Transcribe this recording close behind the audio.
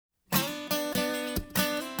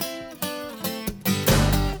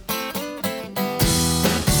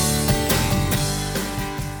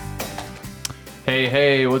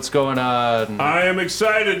Hey, what's going on? I am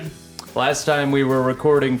excited. Last time we were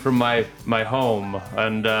recording from my home,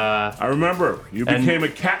 and I remember you became a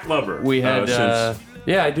cat lover. we had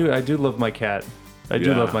yeah, I do love my cat. I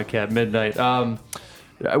do love my cat. Midnight.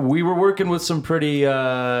 We were working with some pretty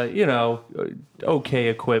okay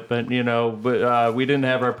equipment, but we didn't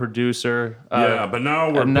have our producer. But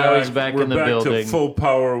now we're now back. He's back we're in the back building. To full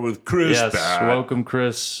power with Chris. Yes, back. welcome,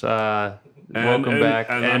 Chris. Welcome back.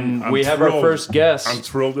 And we have thrilled. our first guest. I'm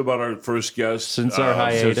thrilled about our first guest Since our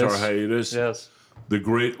hiatus. Yes. The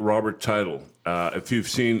great Robert Teitel. If you've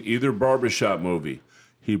seen either Barbershop movie,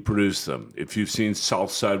 he produced them. If you've seen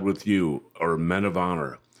Southside With You or Men of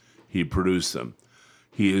Honor, he produced them.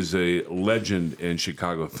 He is a legend in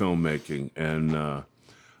Chicago filmmaking, and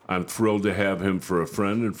I'm thrilled to have him for a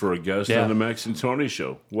friend and for a guest on the Max and Tony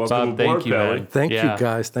Show. Welcome Bob, aboard, thank you, Pally. man. Thank you,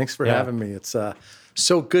 guys. Thanks for having me. It's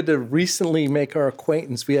so good to recently make our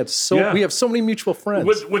acquaintance. We have so many mutual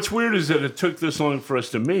friends. What's weird is that it took this long for us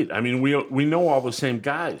to meet. I mean, we know all the same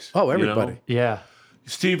guys. Oh, everybody. Yeah.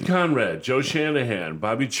 Steve Conrad, Joe Shanahan,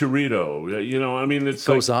 Bobby Chirito. I mean, it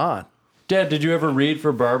goes on. Dad, did you ever read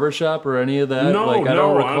for Barbershop or any of that? No, I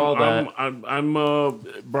don't recall that. I'm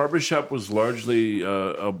Barbershop was largely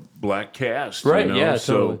a black cast. Right, totally.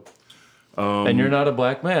 So, and you're not a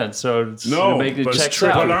black man, so it's make it but, checks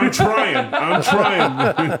out. But I'm trying.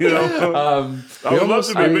 I would love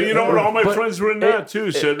to be, but you know what? All my friends were in that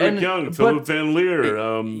too. Cedric Young, Philip Van Leer.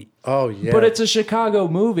 Oh, yeah. But it's a Chicago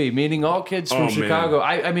movie, meaning all kids from Chicago.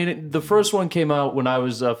 Man. I mean, the first one came out when I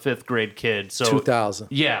was a fifth grade kid. So 2000.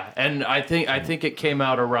 Yeah, and I think it came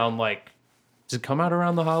out around did it come out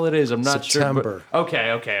around the holidays? I'm not September. sure.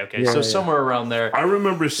 Okay. Yeah, So somewhere around there. I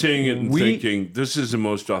remember seeing it and thinking, this is the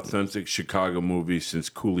most authentic Chicago movie since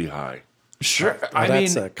Cooley High. Sure.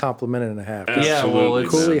 That's a compliment and a half. Yeah, well, it's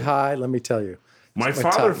Cooley High, let me tell you. My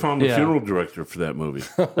father found the funeral director for that movie.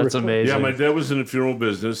 That's amazing. Yeah, my dad was in the funeral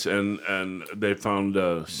business, and they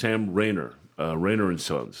found Sam Rayner, Rayner and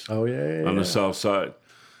Sons. Oh, yeah. On the South Side.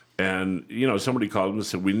 And, somebody called him and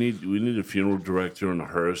said, we need a funeral director and a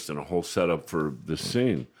hearse and a whole setup for this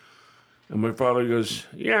scene. And my father goes,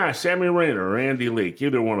 yeah, Sammy Rayner or Andy Leake,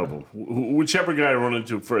 either one of them. Whichever guy I run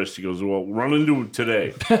into first. He goes, well, run into him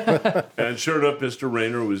today. And sure enough, Mr.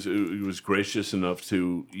 Rayner was gracious enough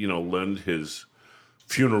to, lend his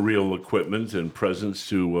funereal equipment and presence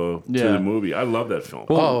to the movie. I love that film.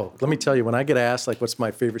 Oh, let me tell you, when I get asked, what's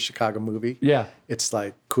my favorite Chicago movie? Yeah. It's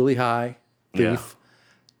Cooley High, Thief,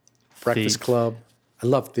 Breakfast Club. I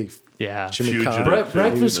love Thief. Yeah. Jimmy Conn.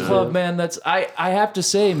 Breakfast Club, man, I have to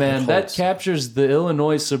say, man, that captures the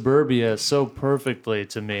Illinois suburbia so perfectly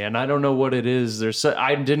to me. And I don't know what it is.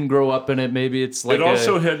 I didn't grow up in it. Maybe it's it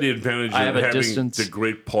also had the advantage of having distance. the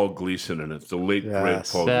great Paul Gleason in it, the late, great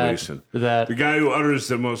Paul Gleason. The guy who utters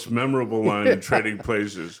the most memorable line in Trading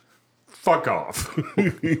Places. Fuck off.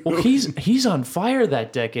 Well, he's on fire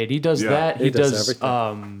that decade. He does that. He does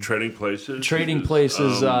Trading Places. Trading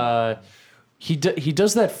Places. He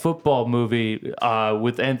does that football movie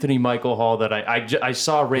with Anthony Michael Hall that I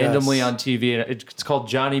saw randomly on TV, and it's called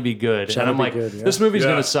Johnny Be Good. And I'm like, this movie's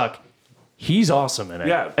gonna suck. He's awesome in it.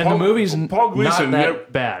 Yeah, and the movie's Paul Gleason not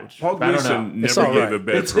that bad. Paul Gleason never gave a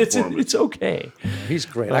bad performance. It's okay. He's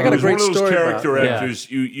great. I got a great story. He's one of those character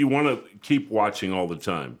actors you want to keep watching all the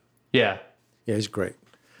time. Yeah. Yeah, he's great.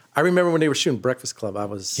 I remember when they were shooting Breakfast Club. I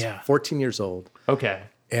was 14 years old. Okay.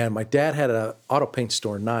 And my dad had an auto paint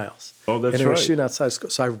store in Niles. Oh, that's right. And they were shooting outside school.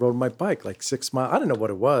 So I rode my bike 6 miles. I didn't know what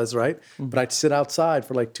it was, right? But I'd sit outside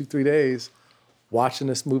for 2-3 days watching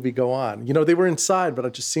this movie go on. They were inside, but I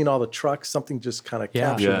just seen all the trucks. Something just kind of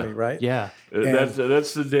captured me, right? Yeah.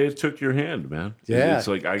 That's the day it took your hand, man. Yeah. It's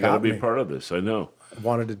I got to be part of this. I know. I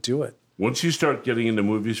wanted to do it. Once you start getting into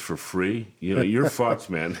movies for free, you're fucked,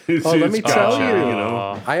 man. Let me tell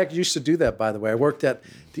you. I used to do that, by the way. I worked at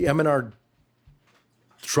the M&R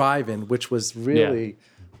Drive-In, which was really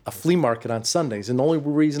a flea market on Sundays. And the only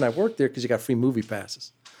reason I worked there because you got free movie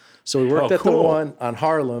passes. So we worked at the one on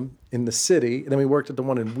Harlem in the city, and then we worked at the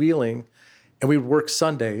one in Wheeling, and we would work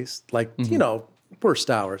Sundays,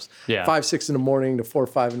 worst hours. Yeah. 5, 6 in the morning to 4 or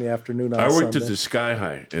 5 in the afternoon on I worked Sunday. at the Sky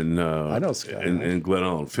High in I know Sky High. in Glen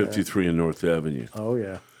Ellen, 53 in North Avenue. Oh,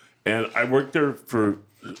 yeah. And I worked there for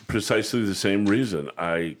precisely the same reason.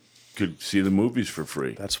 I could see the movies for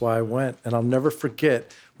free. That's why I went. And I'll never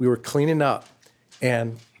forget, we were cleaning up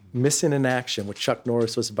and Missing in Action with Chuck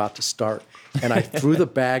Norris was about to start. And I threw the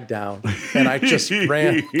bag down and I just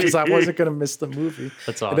ran because I wasn't going to miss the movie.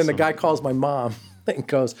 That's awesome. And then the guy calls my mom and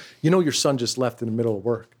goes, your son just left in the middle of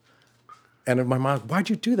work. And my mom, why'd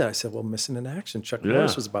you do that? I said, well, Missing in Action. Chuck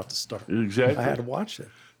Norris was about to start. Exactly. I had to watch it.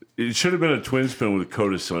 It should have been a twin spin with a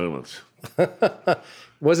Code of Silence.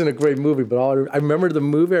 Wasn't a great movie, but I remember the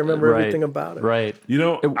movie. I remember everything about it. Right. You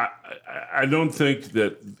know, I don't think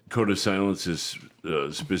that Code of Silence is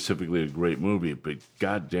specifically a great movie, but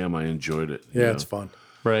goddamn, I enjoyed it. Yeah, it's fun.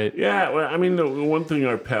 Right. Yeah, well, I mean, the one thing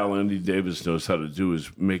our pal Andy Davis knows how to do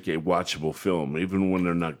is make a watchable film, even when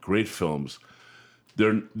they're not great films.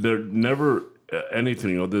 They're never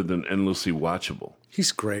anything other than endlessly watchable.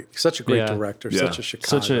 He's great. He's such a great director. Such a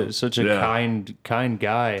Chicago. Such a kind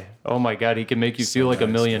guy. Oh my God, he can make you feel like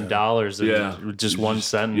 $1 million in just one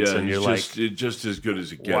sentence, and you're just as good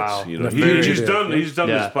as it gets. Wow. You know, he's done this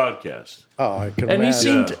podcast. Oh, I can and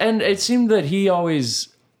imagine. And it seemed that he always.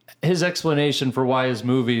 His explanation for why his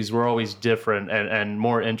movies were always different and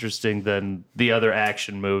more interesting than the other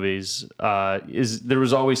action movies is there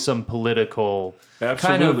was always some political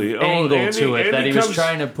kind of angle to it that he was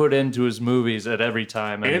trying to put into his movies at every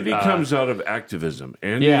time. And, Andy comes out of activism.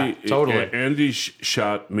 Totally. Andy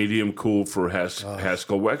shot Medium Cool for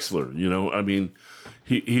Haskell Wexler. You know, I mean,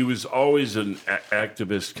 he was always an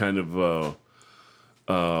activist kind of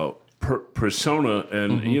persona,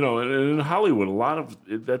 and you know, and in Hollywood, a lot of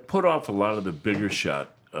that put off a lot of the bigger shot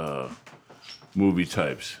movie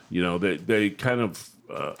types. You know, they kind of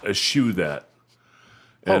eschew that,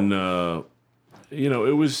 and you know,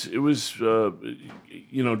 it was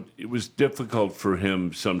you know, it was difficult for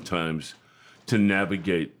him sometimes to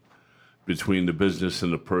navigate between the business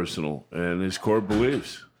and the personal and his core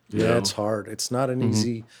beliefs. Yeah, it's hard. It's not an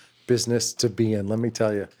easy business to be in. Let me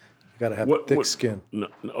tell you. Got to have thick skin.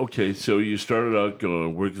 Okay, so you started out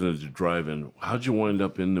working at the drive-in. How'd you wind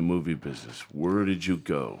up in the movie business? Where did you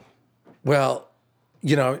go? Well,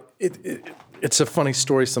 you know, it's a funny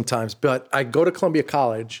story sometimes, but I go to Columbia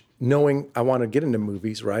College knowing I want to get into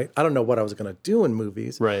movies, right? I don't know what I was going to do in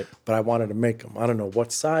movies, right? But I wanted to make them. I don't know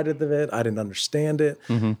what side of it. I didn't understand it.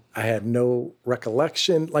 I had no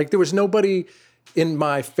recollection. Like there was nobody in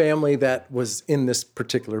my family that was in this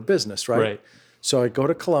particular business, right? So I go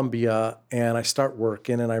to Columbia and I start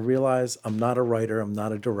working and I realize I'm not a writer, I'm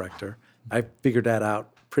not a director. I figured that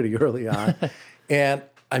out pretty early on. And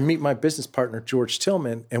I meet my business partner, George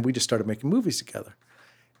Tillman, and we just started making movies together.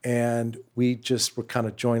 And we just were kind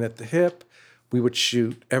of joined at the hip. We would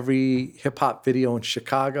shoot every hip hop video in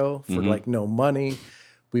Chicago for like no money.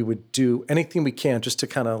 We would do anything we can just to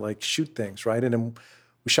kind of like shoot things, right? And then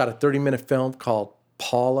we shot a 30-minute film called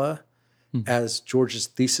Paula, as George's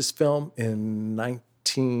thesis film in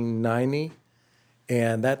 1990.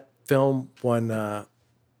 And that film won the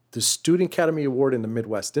Student Academy Award in the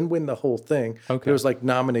Midwest. Didn't win the whole thing. Okay. It was like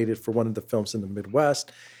nominated for one of the films in the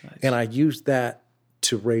Midwest. Nice. And I used that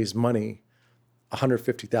to raise money,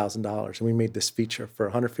 $150,000. And we made this feature for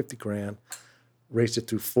 $150,000, raised it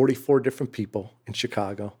through 44 different people in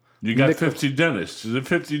Chicago. You got 50 dentists. The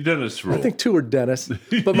 50 dentist rule. I think 2 were dentists.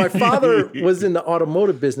 But my father was in the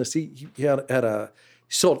automotive business. He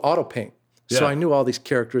sold auto paint. So I knew all these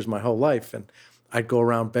characters my whole life. And I'd go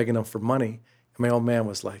around begging them for money. And my old man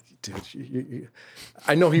was like, dude,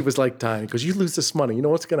 I know he was like dying. He goes, you lose this money. You know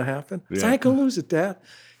what's going to happen? I said, I ain't going to lose it, Dad.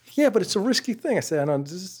 Yeah, but it's a risky thing. I said, I know,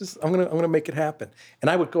 I'm gonna make it happen.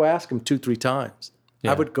 And I would go ask him 2-3 times.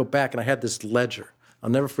 Yeah. I would go back and I had this ledger. I'll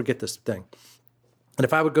never forget this thing. And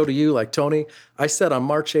if I would go to you like, Tony, I said on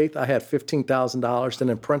March 8th, I had $15,000. Then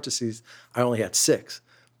in parentheses, I only had 6.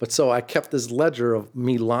 But so I kept this ledger of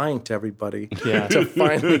me lying to everybody to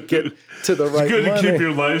finally get to the right money. It's good to keep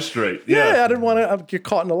your life straight. Yeah, I didn't want to get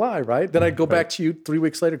caught in a lie, right? Then I'd go back to you 3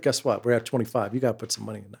 weeks later. Guess what? We're at 25. You got to put some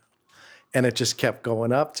money in that. And it just kept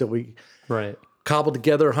going up till we cobbled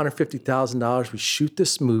together $150,000. We shoot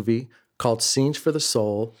this movie called Scenes for the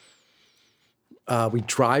Soul. We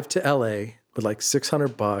drive to LA with like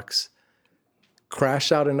 $600,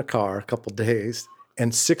 crash out in a car a couple days,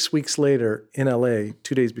 and 6 weeks later in LA,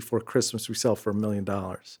 2 days before Christmas, we sell for $1 million.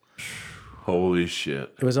 Holy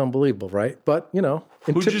shit. It was unbelievable, right? But, you know.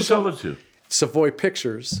 Who'd you sell it to? Savoy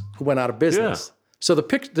Pictures, who went out of business. Yeah. So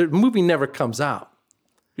the movie never comes out.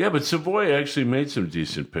 Yeah, but Savoy actually made some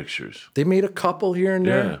decent pictures. They made a couple here and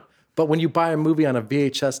there. Yeah. But when you buy a movie on a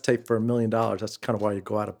VHS tape for $1 million, that's kind of why you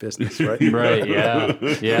go out of business, right? Right,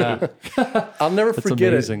 yeah. I'll never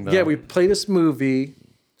forget it. Though. Yeah, we play this movie,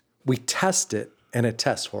 we test it, and it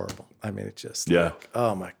tests horrible. I mean, it just, like,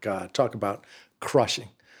 oh my God, talk about crushing.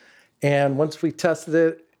 And once we tested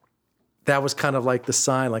it, that was kind of like the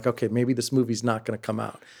sign, like, okay, maybe this movie's not going to come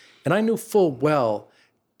out. And I knew full well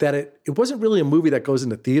that it wasn't really a movie that goes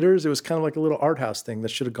into theaters. It was kind of like a little art house thing that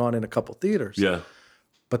should have gone in a couple theaters. Yeah.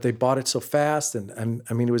 But they bought it so fast, and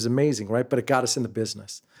I mean, it was amazing, right? But it got us in the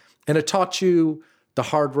business. And it taught you the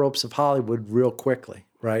hard ropes of Hollywood real quickly,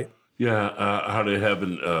 right? Yeah, how to have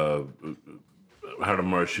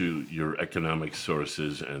marshal your economic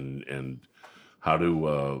sources and how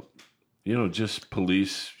to just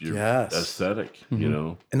police your aesthetic.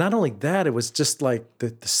 And not only that, it was just like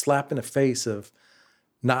the slap in the face of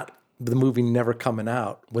not the movie never coming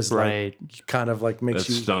out was like kind of like makes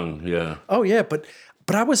that stung. Yeah. Oh yeah, but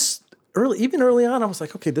I was early on. I was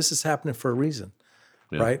like, okay, this is happening for a reason,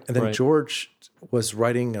 right? And then George was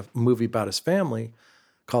writing a movie about his family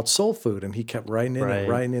called Soul Food, and he kept writing in and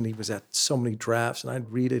writing in. He was at so many drafts, and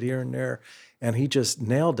I'd read it here and there, and he just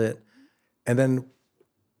nailed it. And then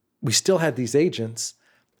we still had these agents,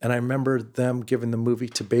 and I remember them giving the movie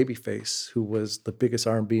to Babyface, who was the biggest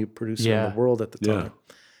R&B producer in the world at the time.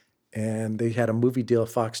 And they had a movie deal at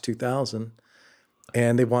Fox 2000,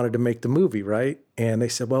 and they wanted to make the movie, right? And they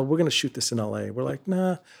said, well, we're going to shoot this in LA. We're like,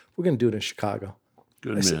 nah, we're going to do it in Chicago.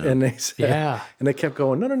 Good man. And they said, and they kept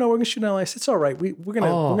going, no, we're going to shoot in LA. I said, it's all right. We're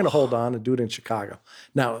going to hold on and do it in Chicago.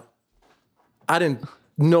 Now, I didn't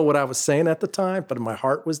know what I was saying at the time, but my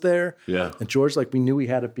heart was there. Yeah. And George, like, we knew we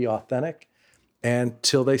had to be authentic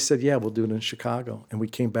until they said, yeah, we'll do it in Chicago. And we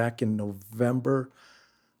came back in November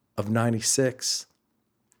of 96,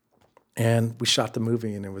 and we shot the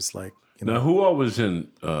movie, and it was like, now, who all was in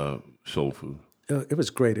Soul Food? It was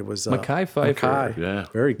great. It was Mackay Pfeiffer. Yeah.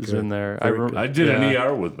 Very good. Was in there. I did an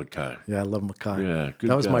ER with Mackay. Yeah, I love Mackay. Yeah, good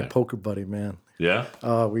That was my guy. poker buddy, man. Yeah?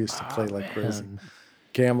 Oh, we used to play like crazy.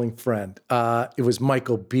 Gambling friend. It was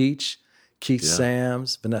Michael Beach, Keith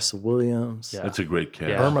Sams, Vanessa Williams, That's a great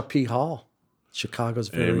cast. Irma P. Hall, Chicago's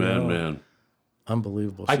very Amen, own. man.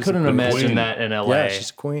 Unbelievable. I couldn't imagine queen. that in LA. Yeah, she's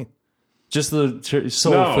a queen. Just the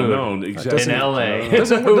soul food. No, exactly. In LA. It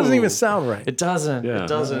doesn't even sound right. It doesn't. Yeah. It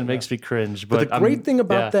doesn't. It makes me cringe. But the great thing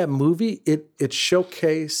about yeah. that movie, it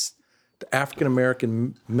showcased the African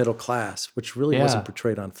American middle class, which really wasn't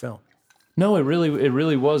portrayed on film. No, it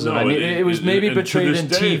really wasn't. No, I mean, it was maybe and to portrayed this in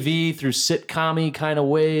day- TV through sitcom-y kind of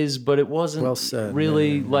ways, but it wasn't Well said,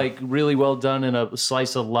 really really well done in a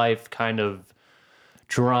slice of life kind of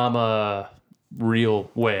drama real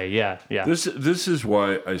way. Yeah. This is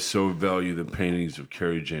why I so value the paintings of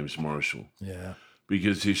Kerry James Marshall. Yeah.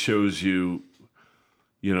 Because he shows you,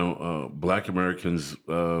 Black Americans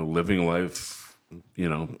living life,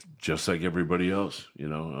 just like everybody else,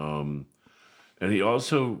 and he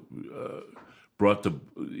also brought the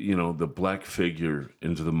black figure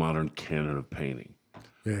into the modern canon of painting.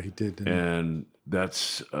 Yeah, he did. Didn't he? And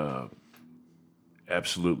that's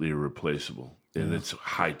absolutely irreplaceable. And it's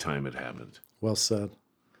high time it happened. Well said.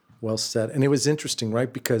 Well said. And it was interesting,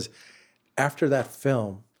 right? Because after that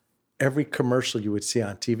film, every commercial you would see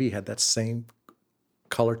on TV had that same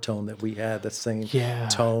color tone that we had, that same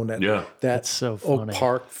tone, that That's so Oak funny.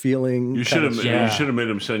 Park feeling. You should have made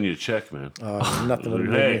him send you a check, man. Nothing would have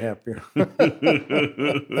made me happier.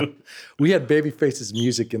 We had Babyface's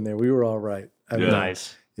music in there. We were all right. I mean,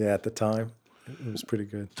 Nice. Yeah, at the time, it was pretty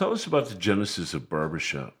good. Tell us about the genesis of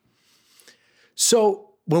Barbershop. So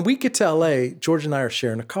when we get to LA, George and I are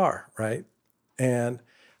sharing a car, right? And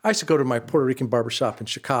I used to go to my Puerto Rican barbershop in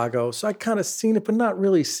Chicago. So I kind of seen it, but not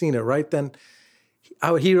really seen it, right? Then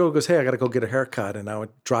he goes, hey, I got to go get a haircut. And I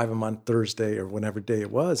would drive him on Thursday or whenever day it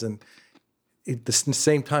was. And the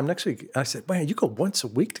same time next week, I said, man, you go once a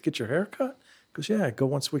week to get your haircut? He goes, yeah, I go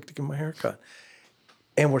once a week to get my haircut.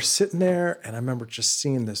 And we're sitting there, and I remember just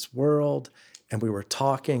seeing this world, and we were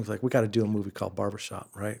talking, like, we got to do a movie called Barbershop,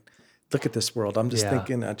 right? Look at this world. I'm just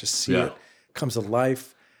thinking, I just see it, comes to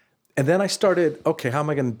life. And then I started, okay, how am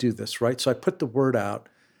I going to do this, right? So I put the word out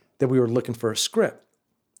that we were looking for a script.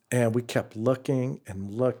 And we kept looking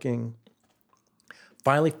and looking.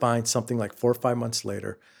 Finally find something like 4 or 5 months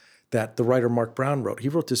later that the writer Mark Brown wrote. He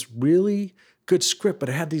wrote this really good script, but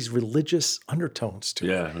it had these religious undertones to it.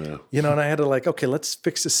 Yeah. And I had to okay, let's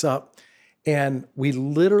fix this up. And we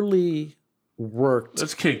literally worked.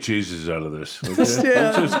 Let's kick Jesus out of this. Okay? Let's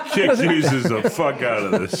just kick Jesus the fuck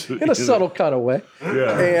out of this. In a subtle kind of way.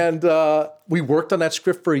 Yeah. And we worked on that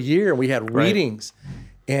script for a year, and we had readings.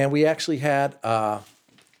 And we actually had,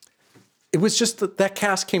 it was just that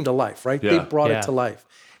cast came to life, right? They brought it to life.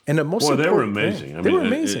 And the most they were important amazing. thing, I mean, they were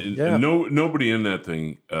amazing. Nobody in that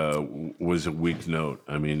thing was a weak note.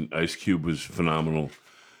 I mean, Ice Cube was phenomenal.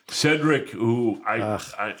 Cedric, who I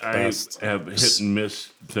have hit and miss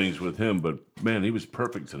things with him, but man, he was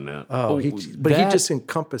perfect in that. He just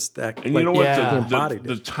encompassed that. And you know what? The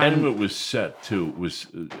The time it was set to was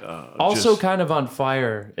Also just, kind of on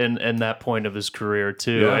fire in that point of his career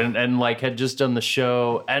too, Yeah. and had just done the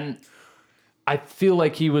show, and I feel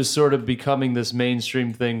like he was sort of becoming this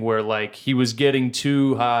mainstream thing where he was getting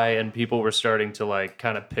too high and people were starting to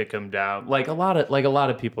kind of pick him down. Like a lot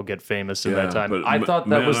of people get famous in that time. but I thought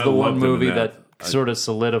that was the one loved him in movie that. sort of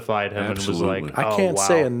solidified him Absolutely. and was like, I can't wow.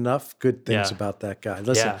 say enough good things about that guy.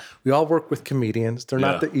 Listen, we all work with comedians. They're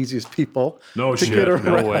not the easiest people No to shit. get around.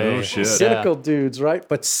 No way. No shit. Cynical dudes, right?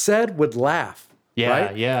 But Ced would laugh. Yeah,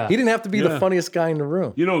 right? yeah. He didn't have to be the funniest guy in the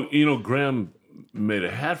room. You know, Graham made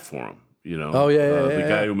a hat for him. You know, the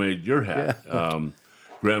guy who made your hat,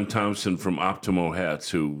 Graham Thompson from Optimo Hats,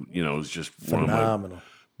 who is just phenomenal. one of my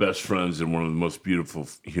best friends and one of the most beautiful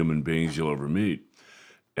human beings you'll ever meet.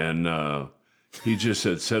 And he just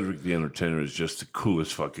said Cedric the Entertainer is just the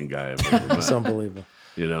coolest fucking guy I've ever met. It's unbelievable.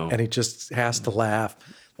 And he just has to laugh.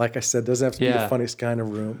 Like I said, doesn't have to be the funniest guy in the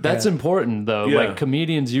room. That's important, though. Yeah. Like,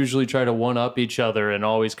 comedians usually try to one-up each other and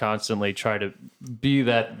always constantly try to be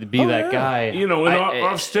that guy.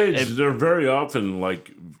 Off stage, they're very often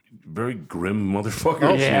like very grim motherfuckers.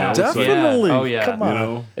 Oh, yeah, definitely. Yeah. Oh, yeah. Come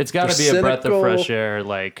on. It's got to be a breath of fresh air,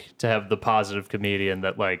 like, to have the positive comedian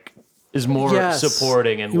that, like, is more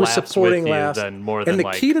supporting and laughs with you than more than, and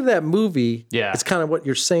the key to that movie, it's kind of what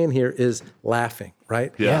you're saying here, is laughing,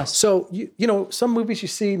 right? Yeah. So, some movies you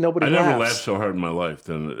see, nobody laughs. I never laughed so hard in my life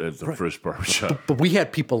than at the first Barbershop. But we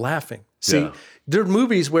had people laughing. See, there are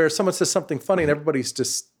movies where someone says something funny and everybody's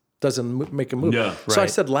just doesn't make a move. Yeah. So I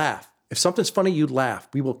said laugh. If something's funny, you laugh.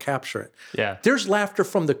 We will capture it. Yeah. There's laughter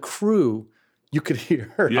from the crew you could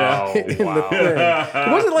hear in Oh, the thing.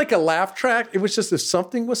 It wasn't like a laugh track. It was just if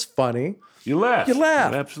something was funny, you laugh. you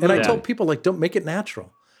laugh. Absolutely. And I told people, like, don't make it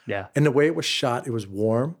natural. Yeah. And the way it was shot, it was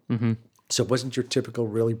warm. Mm-hmm. So it wasn't your typical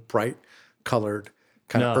really bright colored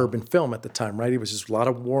kind of urban film at the time, right? It was just a lot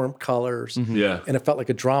of warm colors. Mm-hmm. Yeah. And it felt like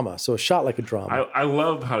a drama. So it was shot like a drama. I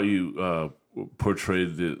love how you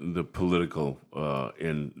portrayed the political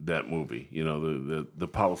in that movie, the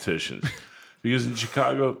politicians. Because in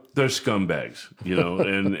Chicago, they're scumbags,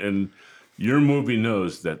 and your movie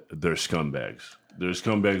knows that they're scumbags. They're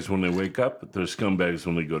scumbags when they wake up, they're scumbags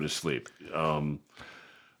when they go to sleep.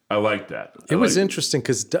 I like that. It was interesting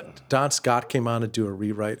because Don Scott came on to do a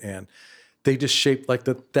rewrite, and they just shaped like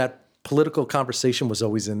that political conversation was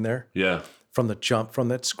always in there. Yeah. From the jump from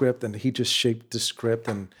that script, and he just shaped the script,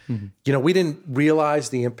 and we didn't realize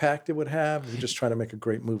the impact it would have. We were just trying to make a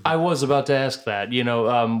great movie. I was about to ask that.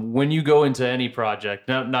 When you go into any project,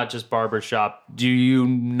 not just Barbershop, do you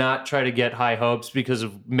not try to get high hopes because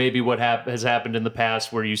of maybe what has happened in the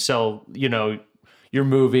past where you sell, your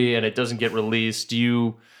movie and it doesn't get released? Do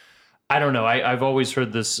you? I don't know. I've always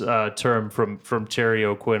heard this term from Terry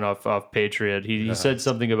O'Quinn off Patriot. He said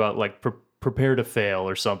something about like prepare to fail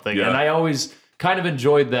or something. Yeah. And I always kind of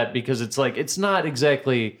enjoyed that because it's like, it's not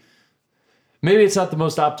exactly, maybe it's not the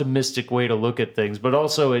most optimistic way to look at things, but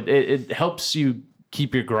also it helps you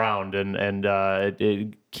keep your ground and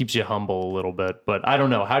it keeps you humble a little bit. But I don't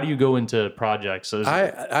know. How do you go into projects?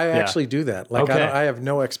 I actually do that. Like, I have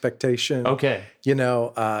no expectation. Okay.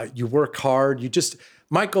 You work hard.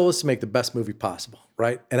 My goal is to make the best movie possible,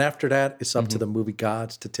 right? And after that, it's up to the movie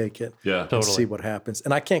gods to take it and see what happens.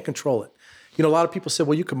 And I can't control it. A lot of people say,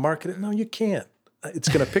 well, you can market it. No, you can't. It's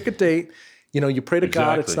going to pick a date. You pray to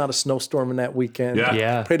God it's not a snowstorm in that weekend.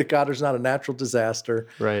 Yeah. Pray to God there's not a natural disaster.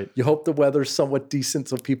 Right. You hope the weather's somewhat decent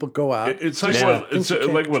so people go out. It's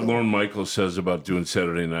like what Lorne Michaels says about doing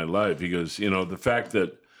Saturday Night Live. He goes, the fact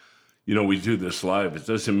that we do this live, it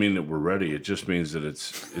doesn't mean that we're ready. It just means that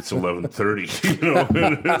it's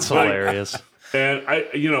 11:30. That's hilarious. And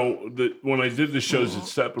when I did the shows at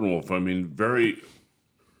Steppenwolf, I mean, very,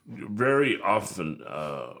 very often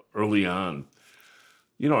early on,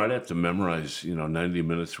 I'd have to memorize 90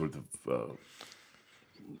 minutes worth of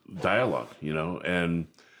dialogue, and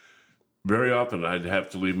very often I'd have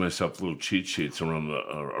to leave myself little cheat sheets around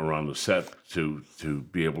the set to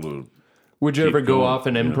be able to. Would you ever go off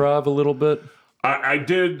and improv a little bit? I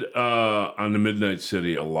did on the Midnight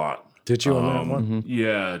City a lot. Did you on that one? Mm-hmm.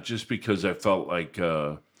 Yeah, just because I felt like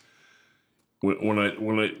when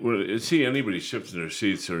I see anybody shifting their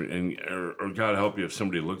seats or God help you if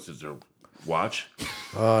somebody looks at their watch.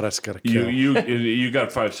 Oh, that's gotta kill. You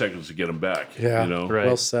got 5 seconds to get them back. Yeah, Right.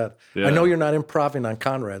 Well said. Yeah. I know you're not improvising on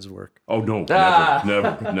Conrad's work. Oh no,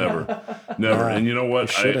 never. And you know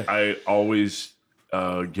what? I always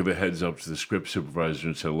give a heads up to the script supervisor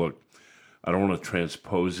and say, look, I don't want to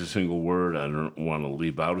transpose a single word. I don't want to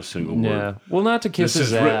leave out a single word. Yeah. Well, not to kiss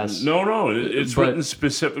his ass. No. It's written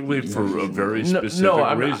specifically for a very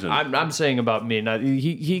specific reason. I'm saying about me. Now,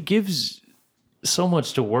 he gives so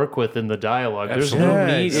much to work with in the dialogue. There's no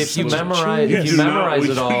need if you memorize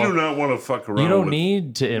it all. You do not want to fuck around. You don't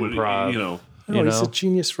need to improv. He's a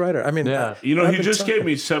genius writher. I mean, he just gave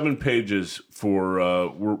me 7 pages for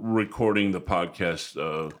recording the podcast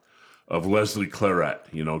of Leslie Claret.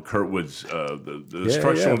 Kurtwood's the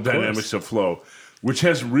structural dynamics of flow. which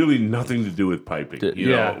has really nothing to do with piping, you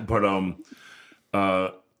know. But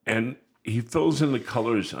and he fills in the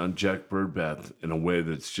colors on Jack Birdbath in a way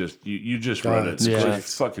that's just you just read it.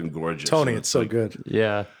 It's fucking gorgeous. Tony, it's so good.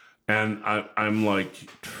 Yeah. And I'm like,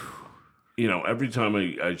 you know, every time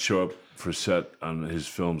I show up for set on his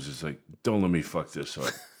films, it's like, don't let me fuck this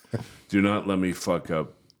up. Do not let me fuck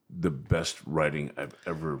up the best writing I've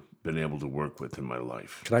ever been able to work with in my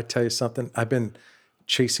life. Can I tell you something? I've been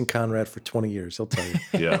chasing Conrad for 20 years, he'll tell you.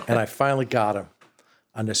 Yeah. And I finally got him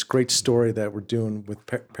on this great story that we're doing with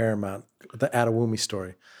Paramount, the Adewumi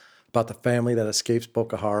story, about the family that escapes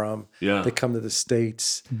Boko Haram. Yeah. They come to the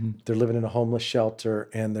States, they're living in a homeless shelter,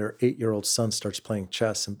 and their 8-year-old son starts playing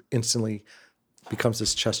chess and instantly becomes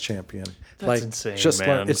this chess champion. That's insane,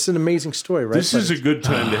 man. It's an amazing story, right? This is a good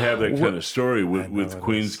time to have that kind of story with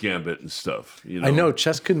Queen's Gambit and stuff. You know? I know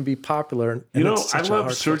chess couldn't be popular. And you know, it's I such a love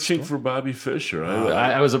hard searching for Bobby Fischer.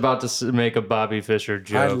 I was about to make a Bobby Fischer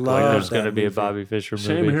joke. I love there's going to that be a movie. Bobby Fischer movie.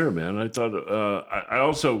 Same here, man. I thought. I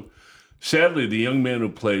also, sadly, the young man who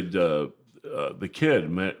played the kid,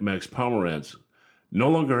 Max Pomerantz, no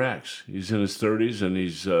longer acts. He's in his 30s and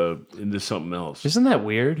he's into something else. Isn't that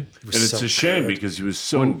weird? And it's a shame because he was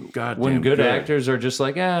so goddamn When good actors are just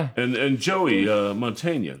like, And Joey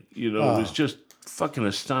Montaigne, you know, was just fucking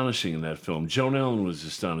astonishing in that film. Joan Allen was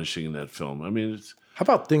astonishing in that film. I mean, it's... How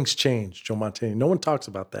about Things Change, Joe Montaigne? No one talks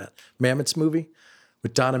about that. Mammoth's movie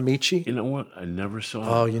with Don Amici. You know what? I never saw it.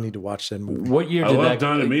 Oh, you need to watch that movie. What year I did love that?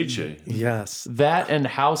 Don Amici. Yes. That and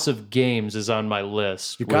House of Games is on my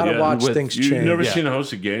list. You got to watch Things Change. You've never seen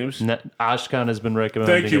House of Games? Ashkan has been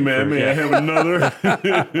recommending. Thank you, man. May I have another?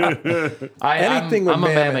 Anything with I'm a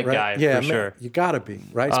Mammoth, Mammoth right? guy, for sure. You got to be,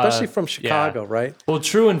 right? Especially from Chicago, right? Well,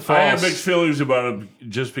 true and false. I have mixed feelings about him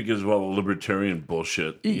just because of all the libertarian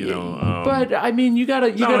bullshit, you know. But I mean, you gotta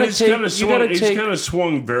he's take. kind of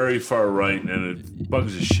swung very far right, and it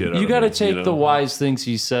bugs the shit out of me. You got to take know? the wise things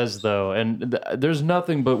he says, though, and there's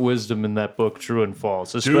nothing but wisdom in that book, True and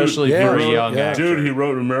False, especially for a young actor. Dude, he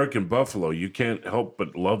wrote American Buffalo. You can't help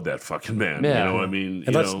but love that fucking man. Yeah. You know, I mean,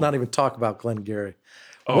 And let's not even talk about Glenn Gary.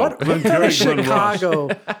 Glenn What Gary, is Chicago?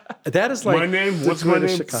 That is like my name. the What's my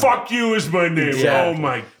name? Chicago. Fuck you is my name. Exactly. Oh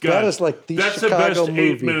my god, That is like the That's Chicago the best movie.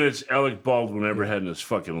 8 minutes Alec Baldwin ever had in his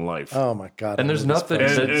fucking life. Oh my god! And there's nothing.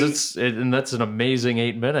 And that's an amazing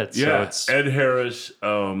 8 minutes. Yeah, so it's Ed Harris, Jack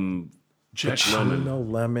Lemmon.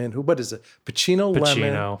 Pacino, Lemon. What is it? Pacino,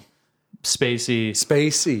 Lemon, Pacino,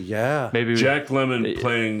 Spacey. Yeah, maybe Jack Lemmon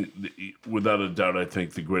playing, without a doubt, I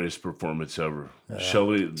think the greatest performance ever.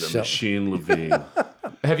 Shelley the Machine Levine.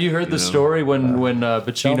 Have you heard the story when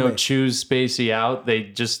Pacino chews Spacey out?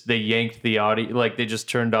 They yanked the audio, like they just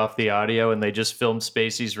turned off the audio and they just filmed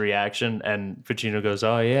Spacey's reaction. And Pacino goes,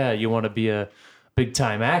 "Oh yeah, you want to be a big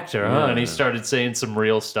time actor, huh?" And he started saying some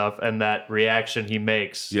real stuff, and that reaction he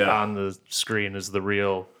makes on the screen is the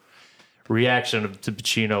real reaction to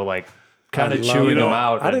Pacino, like kind of chewing him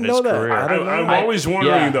out. I didn't know that. I'm always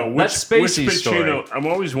wondering though which Spacey's Pacino. story. I'm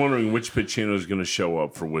always wondering which Pacino is going to show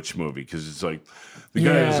up for which movie because it's like the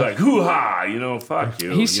guy is like hoo ha, you know, fuck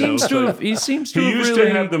you. He seems to have. He seems to. He have used really,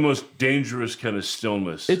 to have the most dangerous kind of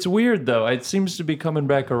stillness. It's weird though. It seems to be coming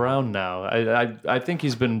back around now. I think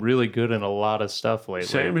he's been really good in a lot of stuff lately.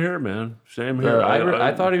 Same here, man. Same here.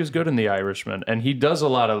 I thought he was good in The Irishman, and he does a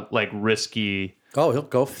lot of like risky. Oh, he'll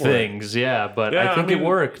go for things, yeah, but Yeah, I think I mean, it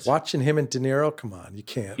worked. Watching him and De Niro, come on, you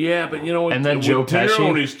can't. Yeah, but you know what? And then Joe De Niro, Pesci.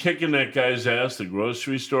 when he's kicking that guy's ass at the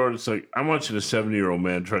grocery store, it's like I'm watching a 70-year-old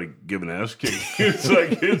man try to give an ass kick. It's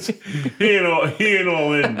like he ain't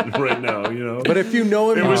all in right now, you know. But if you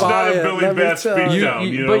know him, it was not a Billy Bat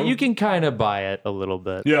beatdown, you know. But you can kind of buy it a little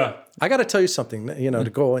bit. Yeah, I got to tell you something. You know, to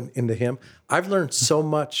go into him, I've learned so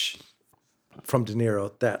much from De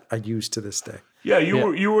Niro that I use to this day. yeah.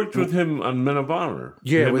 You worked with him on Men of Honor.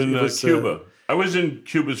 Yeah, him it was, Cuba. I was in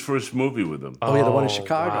Cuba's first movie with him. Oh, yeah, the one in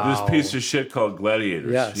Chicago. wow. This piece of shit called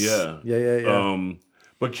Gladiators. Yes. Yeah.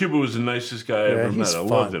 But Cuba was the nicest guy I ever met. I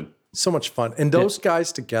loved him. So much fun. And those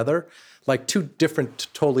guys together, like two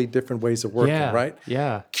totally different ways of working, right?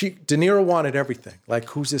 Yeah. De Niro wanted everything. Like,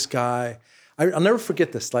 who's this guy? I'll never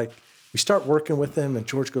forget this. Like, we start working with him, and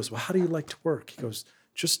George goes, "Well, how do you like to work?" He goes,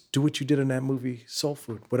 "Just do what you did in that movie, Soul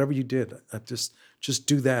Food. Whatever you did, just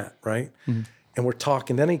do that, right?" Mm-hmm. And we're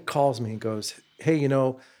talking. Then he calls me and goes, "Hey, you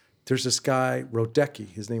know, there's this guy, Rodecki.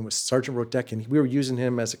 His name was Sergeant Rodecki, and we were using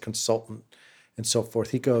him as a consultant and so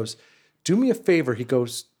forth." He goes, "Do me a favor." He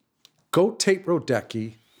goes, "Go tape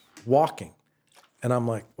Rodecki walking." And I'm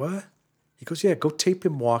like, "What?" He goes, "Yeah, go tape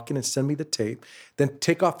him walking and send me the tape. Then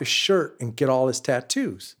take off his shirt and get all his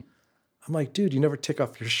tattoos." I'm like, "Dude, you never take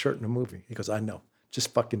off your shirt in a movie." He goes, "I know.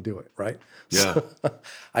 Just fucking do it, right? Yeah. So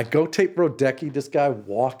I go tape Rodecki, this guy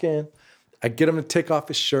walk in. I get him to take off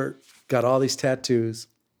his shirt, got all these tattoos.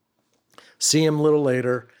 See him a little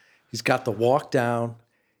later. He's got the walk down.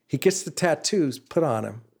 He gets the tattoos put on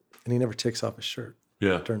him, and he never takes off his shirt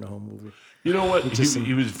during the whole movie. You know what?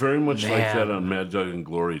 He was very much like that on Mad Dog and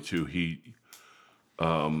Glory, too. He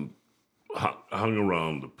hung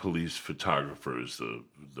around the police photographers,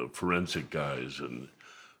 the forensic guys, and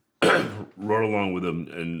rode along with them.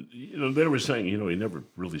 And, they were saying, he never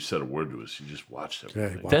really said a word to us. He just watched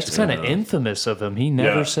everything. That's kind of infamous of him. He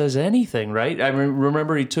never says anything, right? I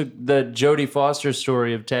remember he took the Jodie Foster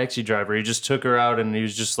story of Taxi Driver. He just took her out and he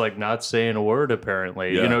was just like not saying a word,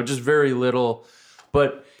 apparently. Just very little.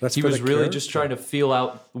 But he was really just trying to feel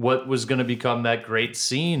out what was going to become that great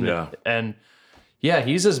scene. Yeah. And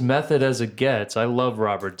he's as method as it gets. I love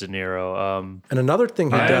Robert De Niro. And another thing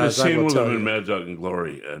he does, I had a scene with him in Mad Dog and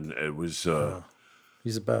Glory, and it was...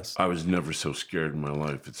 he's the best. I was never so scared in my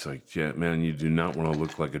life. It's like, man, you do not want to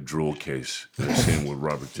look like a drool case in a scene with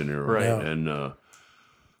Robert De Niro. Right. Yeah. And,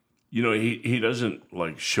 he doesn't,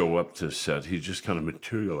 like, show up to set. He just kind of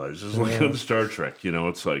materializes like on Star Trek.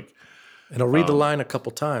 It's like... And he'll read the line a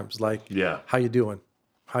couple times, like, how you doing?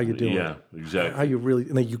 How you doing? Yeah, exactly. How you really?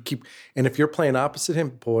 And then you keep. And if you're playing opposite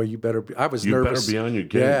him, boy, you better be. I was nervous. You better be on your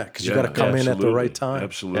game. Yeah, because you got to come in at the right time.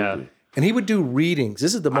 Absolutely. Yeah. And he would do readings.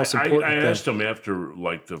 This is the most important thing. I asked him after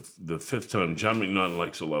like the fifth time. John McNaughton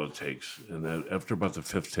likes a lot of takes, and then after about the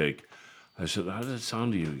fifth take, I said, "How did it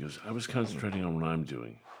sound to you?" He goes, "I was concentrating on what I'm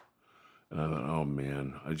doing." And I thought, "Oh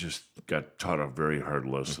man, I just got taught a very hard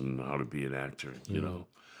lesson on how to be an actor,"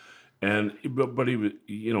 And but he was,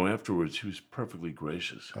 afterwards he was perfectly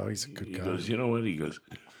gracious. Oh, he's a good guy. He goes, you know what? He goes,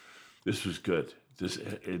 this was good.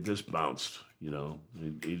 This bounced. He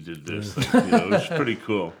did this. It was pretty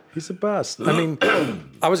cool. He's the best. I mean,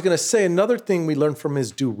 I was going to say another thing we learned from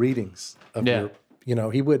his do readings of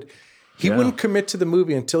he wouldn't commit to the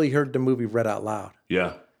movie until he heard the movie read out loud.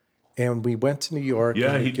 Yeah. And we went to New York.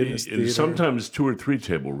 Yeah, and sometimes 2 or 3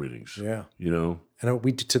 table readings. Yeah. And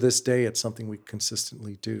we to this day, it's something we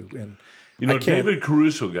consistently do. And David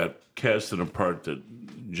Caruso got cast in a part that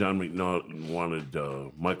John McNaughton wanted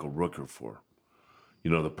Michael Rooker for.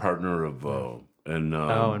 The partner of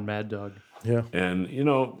and Mad Dog. Yeah. And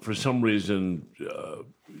for some reason,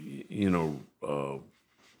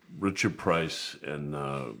 Richard Price and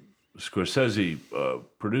Scorsese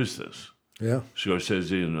produced this. Yeah.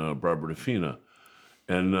 Scorsese and Barbara DeFina.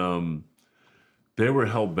 And they were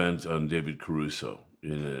hell-bent on David Caruso.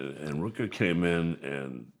 And Rooker came in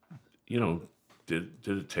and, did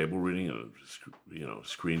a table reading and a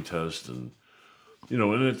screen test. And,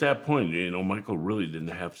 and at that point, Michael really didn't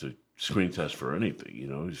have to screen test for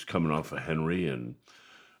anything. He's coming off of Henry and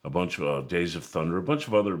a bunch of Days of Thunder, a bunch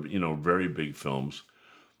of other, very big films.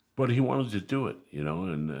 But he wanted to do it,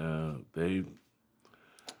 and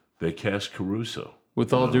they cast Caruso.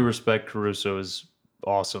 With all due respect, Caruso is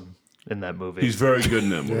awesome in that movie. He's very good in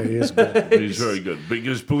that movie. Yeah, he is good. He's very good.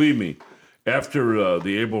 Because believe me, after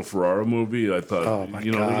the Abel Ferrara movie, I thought,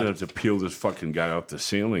 they're going to have to peel this fucking guy off the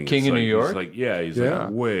ceiling. King of New York? He's like,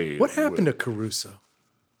 way. What happened to Caruso?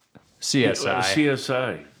 CSI.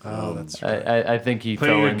 CSI. Oh, that's right. I think he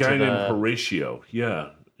playing fell a into guy named Horatio. Yeah.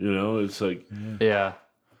 It's like... Yeah.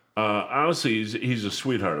 Honestly, he's a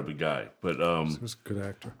sweetheart of a guy, but He was a good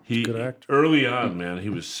actor. Early on, man, he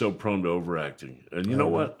was so prone to overacting, and you know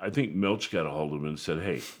what? I think Milch got a hold of him and said,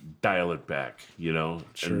 "Hey, dial it back,"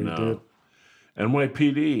 Sure, and, he did.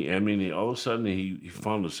 NYPD. I mean, all of a sudden he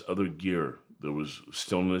found this other gear. There was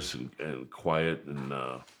stillness and quiet, and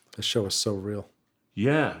The show is so real.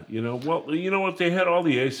 yeah, Well, you know what? They had all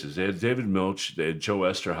the aces. They had David Milch. They had Joe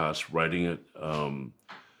Esterhaas writing it.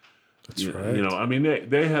 That's right. I mean,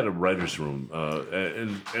 they had a writer's room,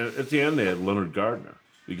 and at the end they had Leonard Gardner,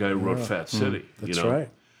 the guy who wrote Fat City. That's right.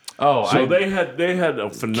 Oh, So they had a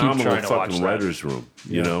phenomenal trying to watch fucking that. writer's room.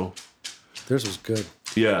 You know, Theirs was good.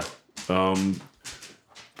 yeah.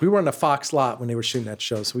 We were on the Fox lot when they were shooting that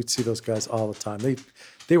show, so we'd see those guys all the time.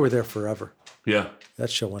 They were there forever. Yeah. That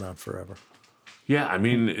show went on forever. Yeah, I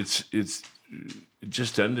mean, it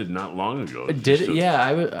just ended not long ago. Did it?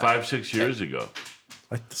 Yeah, 5-6 years ago.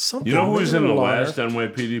 Something You know who was in the longer. last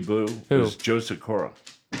NYPD Blue? It was Joe Sikora.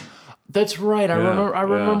 That's right. I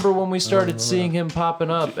remember yeah. when we started seeing him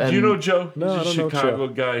popping up. And, Do you know Joe? No, I He's a don't know Chicago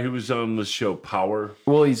Joe. guy who was on the show Power.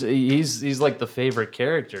 Well, he's like the favorite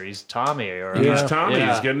character. He's Tommy. He's Tommy.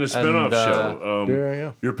 Yeah. He's getting a spinoff show.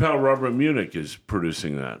 Yeah. Your pal Robert Munich is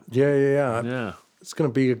producing that. Yeah. Yeah. It's going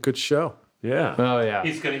to be a good show. Yeah. Oh yeah.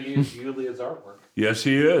 He's going to use Yulia's artwork. Yes,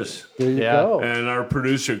 he is. There you go. And our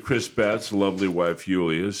producer, Chris Batts' lovely wife,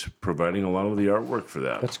 Yulia, is providing a lot of the artwork for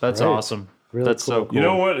that. That's awesome. Really That's cool. so cool. You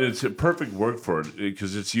know what? It's a perfect work for it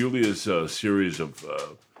because it's Yulia's series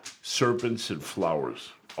of serpents and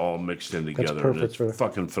flowers all mixed in together. And it's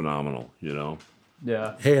fucking phenomenal, you know?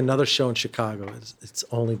 Yeah. Hey, another show in Chicago. It's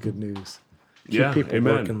only good news. Keep people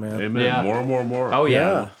amen. working, man. Amen. Yeah. More. Oh, yeah.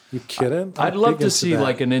 Yeah. You kidding? I'd love to see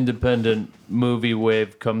like an independent movie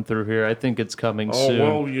wave come through here. I think it's coming soon.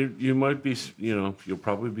 Oh, well, you might be, you'll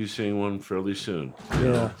probably be seeing one fairly soon.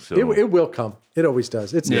 Yeah. So. It will come. It always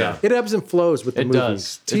does. It ebbs and flows with the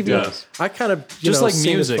movies. Does. TV, it does. I kind of, just like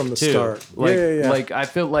seen music it from the too. start. Like, yeah. Like I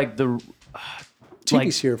feel like the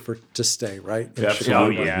TV's here to stay, right? In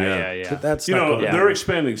Absolutely. Chicago. yeah. That's they're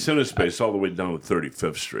expanding CineSpace all the way down to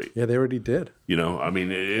 35th Street. Yeah, they already did. I mean,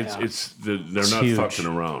 they're not huge. fucking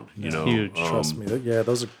around. Huge. Trust me.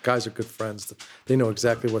 Those guys are good friends. They know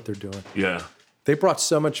exactly what they're doing. Yeah. They brought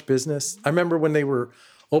so much business. I remember when they were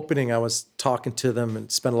opening, I was talking to them and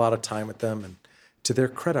spent a lot of time with them. And to their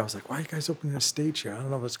credit, I was like, why are you guys opening a stage here? I don't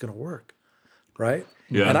know if it's going to work. Right?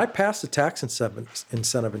 Yeah. And I passed a tax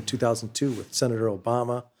incentive in 2002 with Senator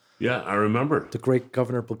Obama. Yeah, I remember. The great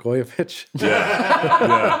Governor Blagojevich.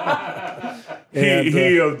 Yeah.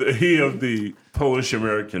 He of the Polish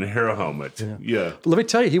American hair helmet. Yeah. But let me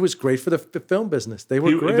tell you, he was great for the film business. They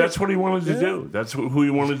were great. That's what he wanted to do. That's who he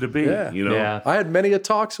wanted to be. Yeah. Yeah. I had many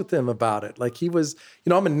talks with him about it. Like he was,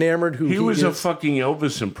 I'm enamored who he was is. a fucking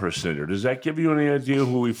Elvis impersonator. Does that give you any idea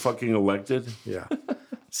who he fucking elected? Yeah.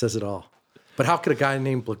 Says it all. But how could a guy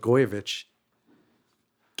named Blagojevich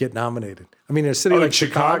get nominated? I mean, in a city like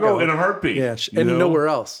Chicago, in a heartbeat. Yeah, and nowhere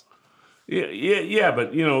else. Yeah,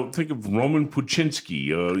 but think of Roman Puczynski.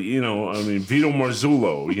 Vito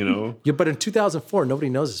Marzullo. Yeah, but in 2004, nobody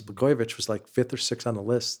knows this. Blagojevich was like 5th or 6th on the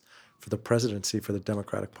list for the presidency for the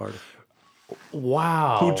Democratic Party.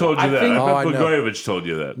 Wow. Who told you that? I bet Blagojevich told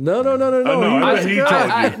you that. No. I bet he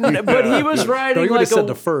told you. But he was riding he like said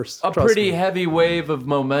the first, a pretty heavy wave of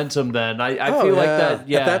momentum then. I feel like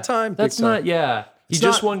that, At that time? That's not, He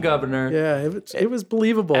just won governor. Yeah, it was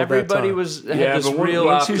believable. Everybody had this but real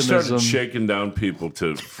once optimism. he started shaking down people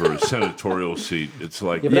for a senatorial seat, it's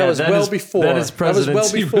like... that was well before. That his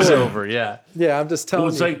presidency was over, Yeah, I'm just telling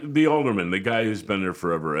you. It's like the alderman, the guy who's been there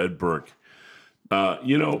forever, Ed Burke.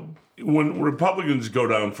 When Republicans go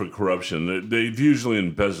down for corruption, they've usually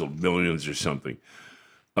embezzled millions or something.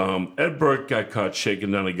 Ed Burke got caught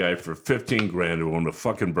shaking down a guy for $15,000 who owned a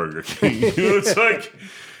fucking Burger King. It's like,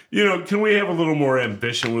 can we have a little more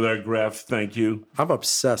ambition with our graft? Thank you. I'm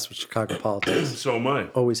obsessed with Chicago politics. So am I.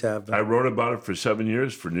 Always have been. I wrote about it for 7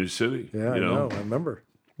 years for New City. Yeah, I know. I remember.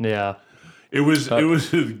 Yeah. It was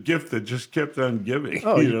a gift that just kept on giving.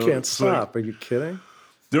 Oh, you can't stop. Are you kidding?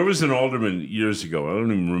 There was an alderman years ago, I don't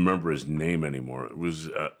even remember his name anymore. It was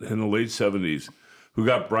in the late 70s, who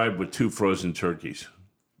got bribed with 2 frozen turkeys.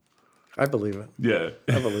 I believe it. Yeah.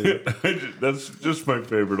 I believe it. That's just my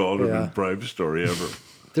favorite alderman bribe story ever.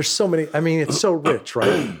 There's so many. I mean, it's so rich,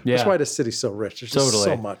 right? Yeah. That's why the city's so rich. There's just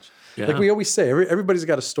so much. Yeah. Like we always say, everybody's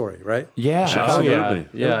got a story, right? Yeah, Absolutely.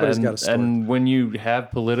 Yeah. Everybody's got a story. And when you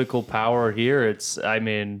have political power here,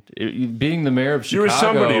 being the mayor of Chicago. You're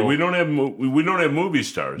somebody. We don't have movie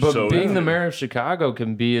stars. But being the mayor of Chicago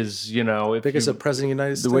can be as big as a president of the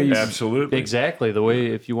United States. Absolutely. Exactly. The way,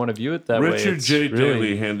 if you want to view it that way. Richard J.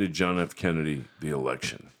 Daley handed John F. Kennedy the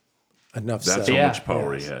election. Enough That's said. how much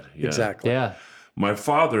power he had. Yeah. Exactly. Yeah. My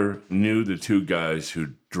father knew the 2 guys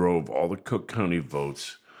who drove all the Cook County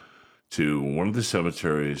votes to one of the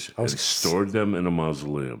cemeteries and stored them in a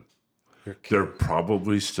mausoleum. They're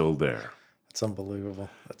probably still there. That's unbelievable.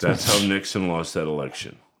 That's how Nixon lost that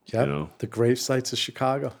election. Yep. The grave sites of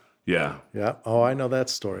Chicago. Yeah. Yeah. Oh, I know that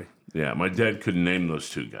story. Yeah. My dad couldn't name those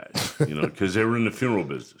 2 guys, because they were in the funeral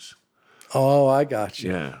business. Oh, I got you.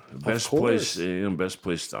 Yeah. Best place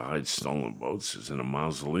to hide stolen votes is in a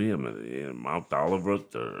mausoleum in Mount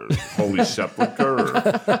Olivet or Holy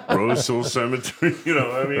Sepulchre or Rose Hill Cemetery.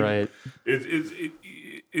 Right.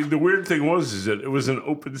 The weird thing is that it was an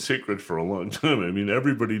open secret for a long time. I mean,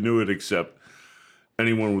 everybody knew it except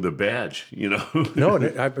anyone with a badge,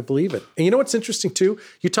 No, I believe it. And you know what's interesting, too?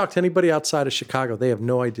 You talk to anybody outside of Chicago, they have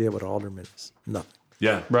no idea what alderman is. Nothing.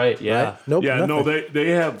 Yeah. Right, yeah. Right? Nope, Yeah, nothing. no,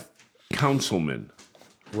 they have councilmen.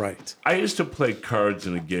 Right. I used to play cards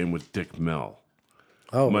in a game with Dick Mell.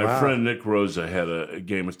 Oh, My friend Nick Rosa had a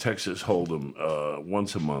game of Texas Hold'em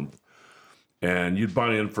once a month, and you'd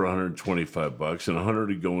buy in for $125, and $100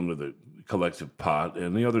 would go into the collective pot,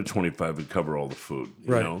 and the other $25 would cover all the food.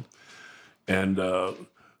 You know? And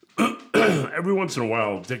every once in a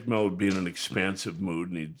while, Dick Mell would be in an expansive mood,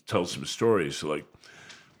 and he'd tell some stories. So, like,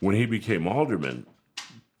 when he became alderman,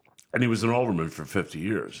 and he was an alderman for 50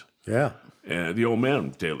 years. Yeah. And the old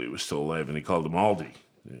man, Daley, was still alive, and he called him Aldi.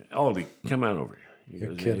 Aldi, come on over here.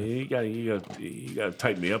 You're kidding. You got to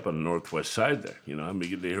tighten me up on the northwest side there. I'm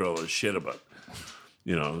beginning to hear all this shit about,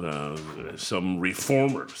 some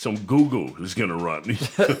reformer, some goo-goo who's going to run.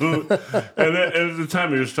 and at the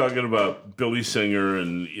time, he was talking about Billy Singer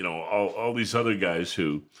and, all these other guys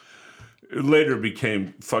who later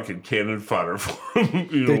became fucking cannon fodder for him.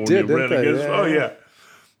 They did, didn't they? Against. Oh, yeah.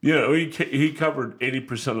 He covered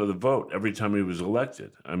 80% of the vote every time he was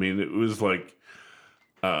elected. I mean, it was like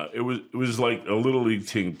it was like a little league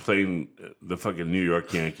team playing the fucking New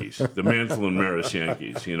York Yankees, the Mantle and Maris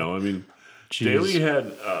Yankees. I mean, Jeez. Daley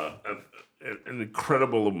had an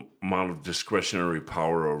incredible amount of discretionary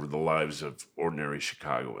power over the lives of ordinary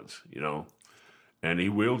Chicagoans. And he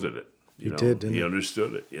wielded it. He did, didn't he? He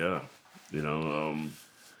understood it. Yeah.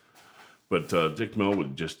 But Dick Mel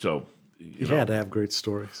would just tell. He had to have great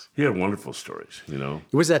stories. He had wonderful stories, It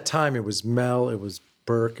was that time. It was Mel, it was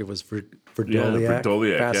Burke, it was Verdoliak,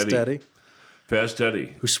 Fast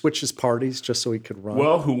Eddie. Who switched his parties just so he could run.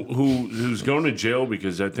 Well, who's going to jail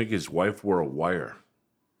because I think his wife wore a wire.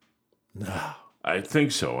 No. I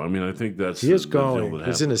think so. I mean, I think that's... He is going.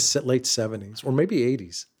 He's in his late 70s or maybe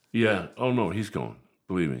 80s. Yeah. Oh, no, he's going.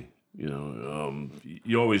 Believe me.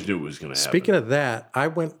 You always knew it was going to happen. Speaking of that, I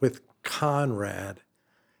went with Conrad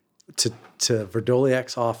to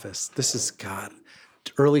Verdoliak's office. This is,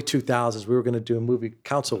 early 2000s. We were going to do a movie,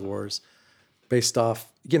 Council Wars, based off,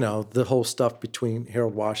 the whole stuff between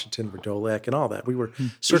Harold Washington, Verdoliak, and all that. We were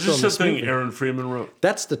circling Is this the thing movie. Aaron Freeman wrote?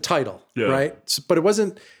 That's the title, right? But it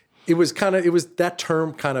wasn't. It was that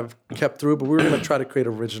term kind of kept through. But we were going to try to create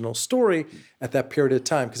an original story at that period of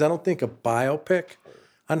time because I don't think a biopic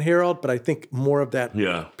on Harold, but I think more of that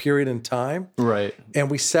period in time. Right. And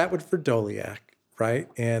we sat with Verdoliak. Right,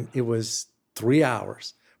 and it was 3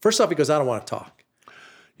 hours. First off, he goes, "I don't want to talk."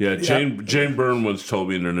 Yeah, Jane Byrne once told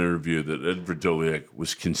me in an interview that Ed Verdoliak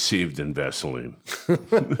was conceived in Vaseline.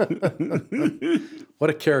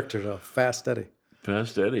 What a character, though, Fast Eddie.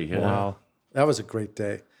 Fast Eddie, yeah. Wow, that was a great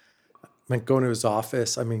day. I mean, going to his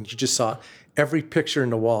office. I mean, you just saw every picture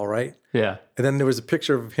in the wall, right? Yeah. And then there was a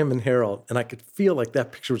picture of him and Harold, and I could feel like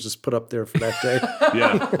that picture was just put up there for that day.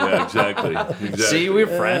 yeah, exactly. See, we're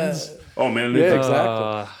friends. Oh, man. Yeah,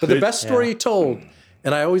 exactly. But the best story he told,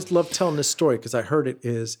 and I always love telling this story because I heard it,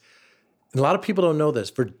 is, and a lot of people don't know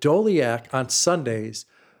this, Verdoliak on Sundays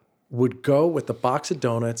would go with a box of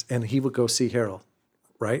donuts and he would go see Harold,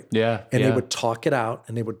 right? Yeah. And they would talk it out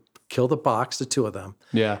and they would kill the box, the two of them.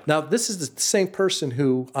 Yeah. Now, this is the same person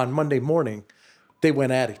who on Monday morning, they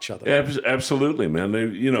went at each other. Absolutely, man.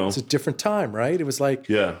 It's a different time, right? It was like,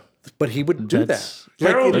 yeah. But he would do that.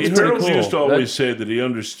 Harold used to always say that he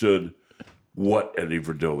understood what Eddie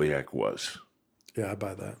Verdoliak was. Yeah, I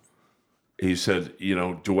buy that. He said,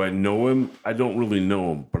 do I know him? I don't really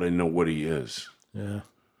know him, but I know what he is. Yeah.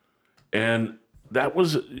 And that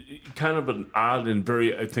was kind of an odd and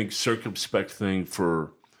very, I think, circumspect thing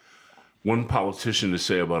for one politician to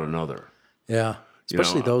say about another. Yeah.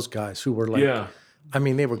 Especially those guys who were like, I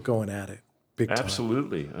mean, they were going at it big time.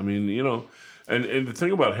 Absolutely. I mean, and the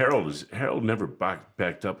thing about Harold is Harold never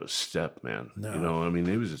backed up a step, man. No. I mean,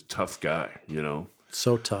 he was a tough guy,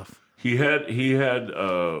 So tough. He held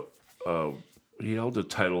a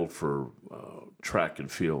title for track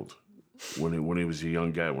and field when he was a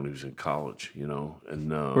young guy, when he was in college,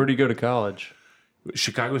 And where did he go to college?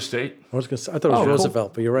 Chicago State. I thought it was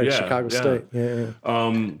Roosevelt, but you're right, Chicago State. Yeah.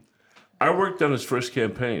 I worked on his first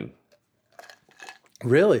campaign.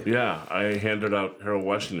 Really? Yeah, I handed out Harold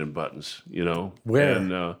Washington buttons, Where?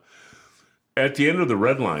 And at the end of the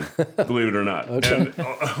red line, believe it or not. Okay. And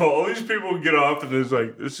all these people would get off, and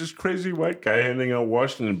there's this crazy white guy handing out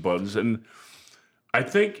Washington buttons. And I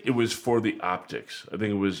think it was for the optics. I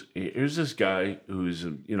think it was, here's this guy who's,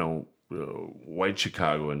 white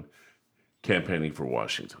Chicagoan campaigning for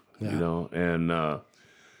Washington, And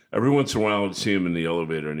every once in a while I'd see him in the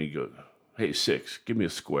elevator, and he'd go, "Hey, Six, give me a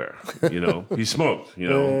square." He smoked,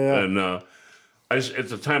 and at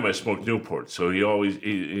the time I smoked Newport, so he always,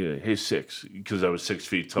 "Hey, Six," because I was 6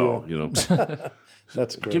 feet tall,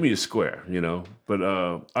 That's great. Give me a square, But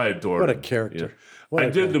I adored him. What a character. I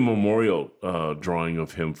did the memorial drawing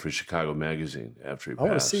of him for Chicago Magazine after he passed. I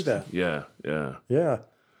want to see that. Yeah.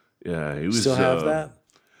 He was. Still have that?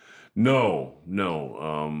 No.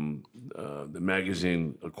 The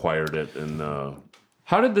magazine acquired it, and.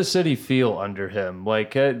 How did the city feel under him?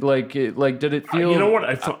 Like, did it feel? You know what?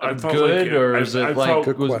 I felt good, like, or is it like?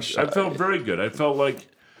 Good question. I felt very good. I felt like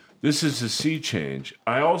this is a sea change.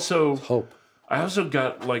 I also hope. I also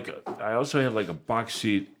had like a box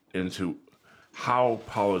seat into how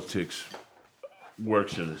politics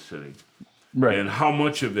works in the city, Right. and how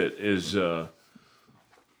much of it is due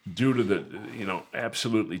to the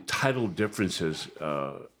absolutely title differences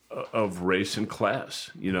of race and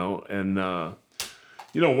class. And one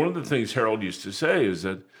of the things Harold used to say is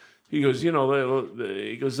that he goes,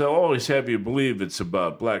 they'll always have you believe it's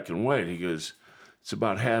about black and white. He goes, it's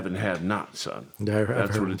about have and have not, son. Yeah,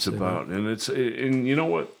 that's what it's about. That. And you know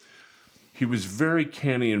what? He was very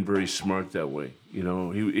canny and very smart that way. He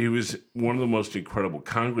was one of the most incredible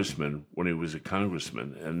congressmen when he was a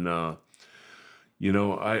congressman. And, I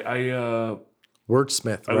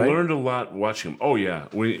wordsmith, right? I learned a lot watching him. Oh, yeah.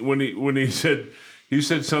 When he said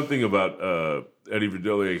something about Eddie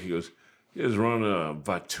Verdelier, he goes, he has run a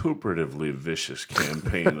vituperatively vicious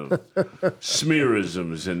campaign of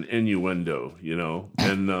smearisms and innuendo,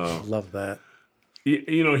 and love that.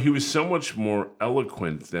 He was so much more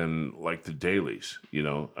eloquent than like the Dailies,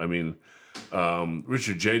 I mean,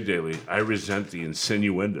 Richard J. Daley, I resent the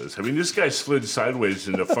insinuendos. I mean, this guy slid sideways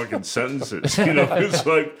into fucking sentences, it's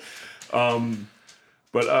like,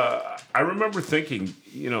 but I remember thinking,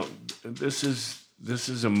 this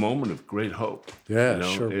is a moment of great hope. Yeah,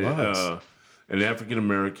 sure was. An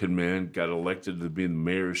African-American man got elected to be the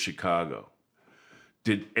mayor of Chicago.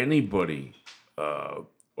 Did anybody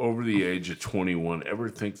over the age of 21 ever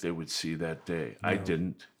think they would see that day? No, I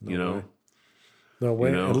didn't, No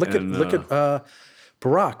way. And look at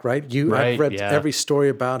Barack, right? I've read every story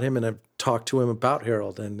about him, and I've talked to him about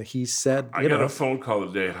Harold, and he said, I got a phone call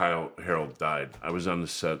the day Harold died. I was on the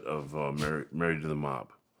set of Married to the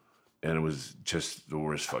Mob. And it was just the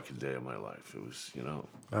worst fucking day of my life. It was,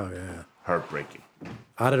 heartbreaking.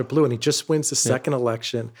 Out of the blue. And he just wins the second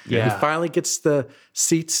election. Yeah. He finally gets the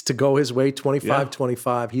seats to go his way,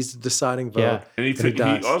 25-25. He's the deciding vote. Yeah. And he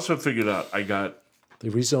also figured out, they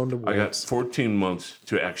rezoned the wards. I got 14 months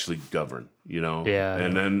to actually govern, Yeah.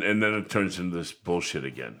 And then it turns into this bullshit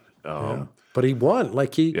again. But he won.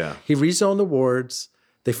 Like he rezoned the wards.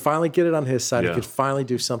 They finally get it on his side. He could finally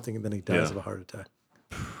do something, and then he dies of a heart attack.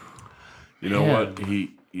 You know what?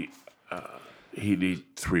 He'd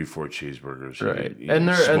eat 3-4 cheeseburgers. Right. And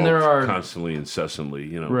there are constantly,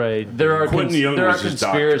 incessantly, Right. There are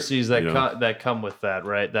conspiracies doctor, that come with that,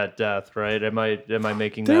 right? That death, right? Am I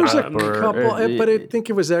making There's that up? There's a couple, but I think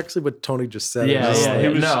it was actually what Tony just said.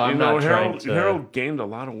 Harold gained a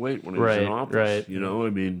lot of weight when he was in office. Right. I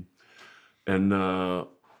mean, and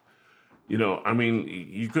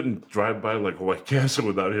you couldn't drive by like a White Castle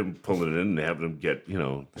without him pulling it in and having him get,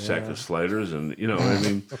 a sack of sliders. And,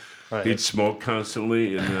 he'd smoke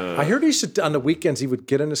constantly. And I heard on the weekends, he would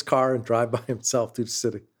get in his car and drive by himself through the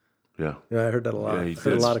city. Yeah. Yeah, I heard that a lot. I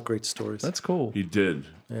heard a lot of great stories. That's cool. He did.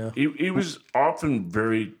 Yeah. He was often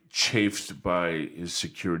very chafed by his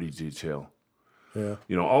security detail. Yeah.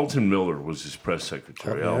 Alton Miller was his press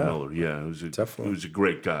secretary. Al Miller. Yeah. He was a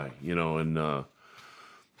great guy,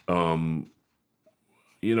 and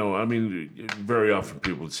very often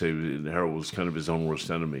people would say Harold was kind of his own worst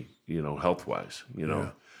enemy, health-wise, Yeah,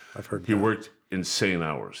 I've heard he worked insane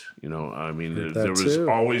hours, there was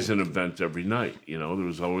always an event every night, there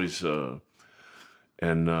was always, people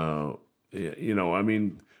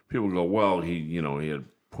go, well, he had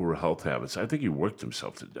poor health habits. I think he worked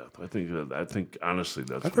himself to death. I think honestly,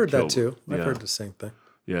 that's I've heard that too. Yeah. I've heard the same thing.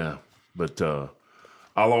 Yeah, but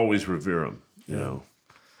I'll always revere him, you know.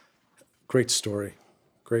 Great story.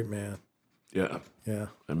 Great man. Yeah. Yeah.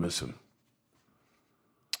 I miss him.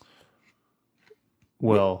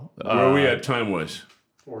 Well, where are we at time-wise?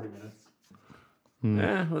 40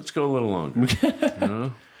 minutes. Let's go a little longer.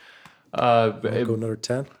 Go another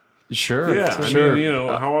 10? Sure. Yeah. Sure. I mean,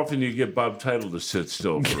 how often do you get Bob Teitel to sit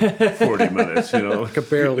still for 40 minutes, I could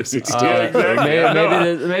barely sit still.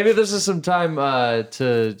 Maybe this is some time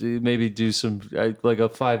to maybe do some like a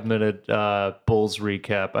 5-minute Bulls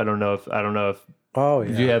recap. I don't know if Oh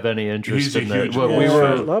yeah. Do you have any interest in that? Well,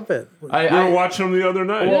 I love it. We were watching them the other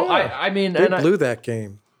night. Well, I mean, they blew that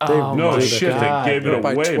game. No shit, God, they gave it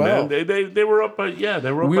by away, 12. man. They were up by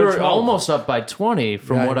they were up we by were 12. almost up by 20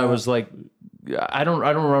 from what I know. was like. I don't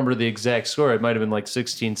remember the exact score. It might have been like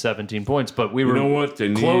 16, 17 points, but we were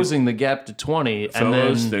closing the gap to 20.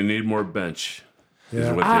 Fellas, and then they need more bench.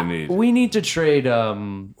 Is what they need. We need to trade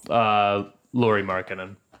Lauri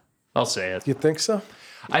Markkanen. I'll say it. You think so?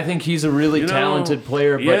 I think he's a really talented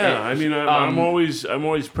player. But I'm always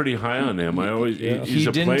pretty high on him. He's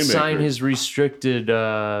a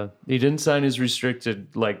playmaker. He didn't sign his restricted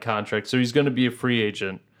contract, so he's going to be a free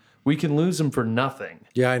agent. We can lose him for nothing.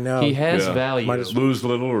 Yeah, I know. He has value. Lose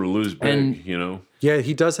little or lose big, Yeah,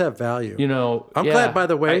 he does have value. I'm glad, by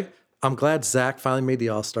the way, I'm glad Zach finally made the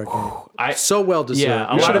All-Star game. So well deserved.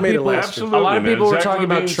 Yeah, You should have made it last absolutely. year. A lot of people were Zach talking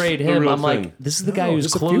about Levine's trade the him. real I'm like, thing. this is the guy who's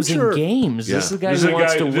this is the closing future. games. This is the guy who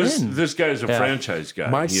wants to win. This guy's a franchise guy.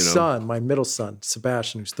 My you know? son, my middle son,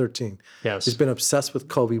 Sebastian, who's 13, Yes. he's been obsessed with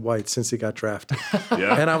Kobe White since he got drafted.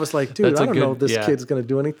 Yeah. And I was like, dude, That's I a don't know if good- this yeah. kid's going to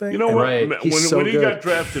do anything. You know what? Right. He's so When he good. got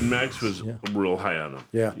drafted, Max was real high on him.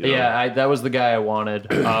 Yeah. you know? Yeah, that was the guy I wanted.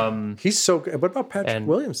 He's so good. What about Patrick And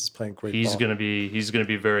Williams is playing great He's ball? gonna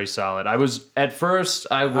be very solid. I was at first.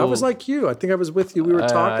 I was like you. I think I was with you. We were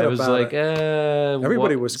talking I was about like, it.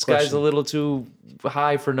 everybody was this guy's a questioning. little too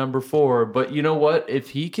high for number 4. But you know what?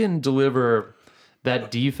 If he can deliver that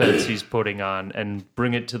defense he's putting on and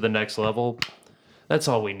bring it to the next level, that's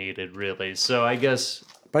all we needed, really. So I guess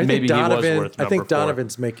But I maybe think he was Donovan. worth I number think 4.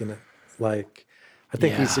 Donovan's making it. Like, I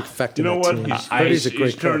think he's Yeah. affecting. You know that what? team. He's a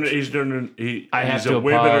great coach. I have he's to a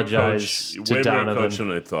way better apologize coach, to way better Donovan. coach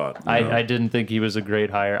than I thought. you know? I didn't think he was a great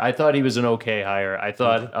hire. I thought he was an okay hire. I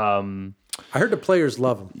thought I heard the players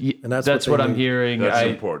love him, and that's what they I'm need. hearing. That's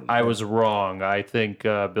important. I was wrong. I think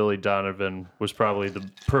Billy Donovan was probably the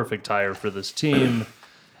perfect hire for this team,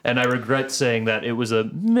 and I regret saying that it was a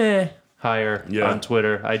meh hire on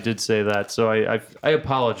Twitter. I did say that, so I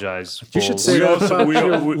apologize. You should say We that also- about we-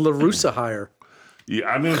 your we- La Russa hire. Yeah,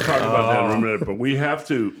 I'm going to talk about that in a minute, but we have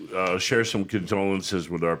to share some condolences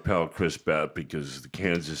with our pal Chris Batt because the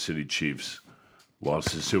Kansas City Chiefs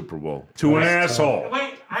lost the Super Bowl to an asshole.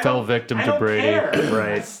 Wait, Fell victim to Brady. Care.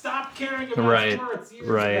 Right. I stopped caring about Right. sports years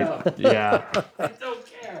Right. ago. Yeah. I don't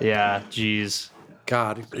care. Yeah. Jeez.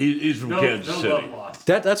 God, He's from Kansas City. love lost.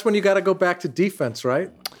 that's when you got to go back to defense,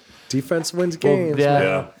 right? Defense wins games. yeah. man.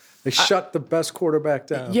 Yeah. They shut the best quarterback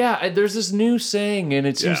down. Yeah, there's this new saying, and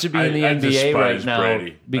it seems to be in the I NBA right despise now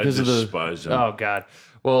Brady. because I of the. despise him. Oh God.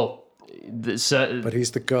 Well, But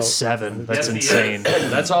he's the GOAT. 7. That's Yes, he insane.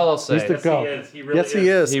 That's all I'll say. He's the Yes, GOAT. he is. He really Yes, he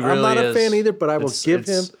is. He I'm really not a is. fan either, but I will give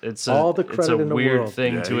him all the It's credit a in the weird world.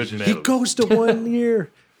 thing Yeah, to he's admit. He goes to one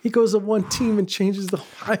year. He goes to one team and changes the.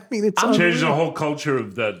 I mean, it's Changed unreal. the whole culture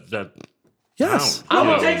of that Yes. town.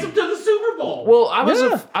 Who takes him to the Super Bowl? Well, I was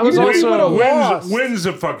Yeah. I was Even if he also would've lost. Wins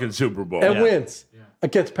a fucking Super Bowl. And wins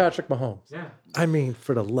against Patrick Mahomes. yeah. I mean,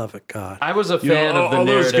 for the love of God. I was a You know, fan of the all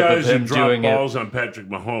those narrative guys of him that drop doing it. balls on Patrick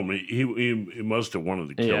Mahomes, he must have wanted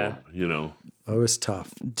to kill Yeah. him. You know, Oh, it was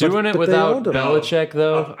tough. Doing it but they without owned him. Belichick,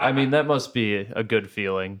 though, I mean, that must be a good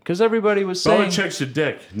feeling because everybody was saying. Belichick's a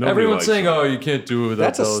dick. Nobody Everyone's likes saying, him. "Oh, you can't do it without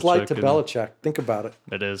That's a Belichick." slight to and Belichick. Think about it.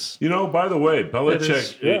 It is. You know, by the way, Belichick,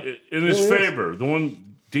 is, yeah. in his It is. favor, the one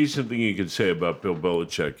decent thing you can say about Bill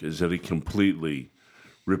Belichick is that he completely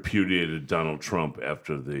repudiated Donald Trump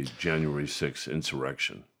after the January 6th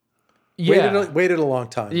insurrection. Yeah. Waited a long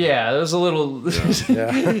time. Yeah, it was a little.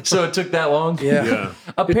 Yeah. So it took that long. Yeah.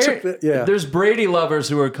 Yeah. There's Brady lovers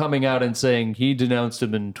who are coming out and saying he denounced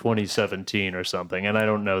him in 2017 or something, and I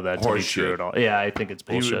don't know that to be Horseshit. true at all. Yeah, I think it's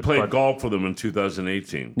He bullshit. played but- golf with him in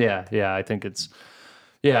 2018. Yeah,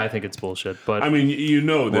 I think it's bullshit. But I mean, you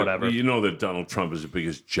know Whatever. that Donald Trump is the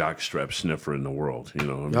biggest jockstrap sniffer in the world. You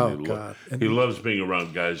know, I mean, Oh, he, God. he loves being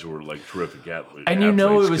around guys who are like terrific athletes. and you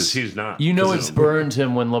know it was because he's not. You know 'Cause it's of- burned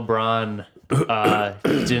him when LeBron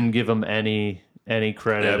didn't give him any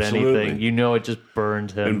credit, Absolutely. anything. You know it just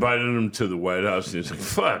burned him. Invited him to the White House, and he's like,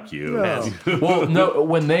 "Fuck you." No. Well, no,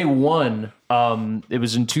 when they won, it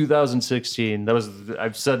was in 2016.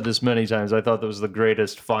 I've said this many times. I thought that was the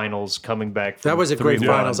greatest finals coming back. From That was a great 3-1.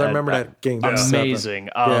 finals. I remember that game. Amazing.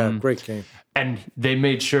 Yeah, great game. And they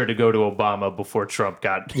made sure to go to Obama before Trump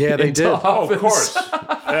got Yeah, they into did. Oh, office. of course,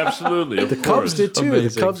 absolutely. The Cubs did too.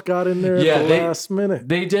 Amazing. The Cubs got in there Yeah, at the last minute.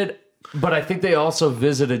 They did, but I think they also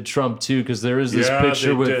visited Trump too, because there is this Yeah, picture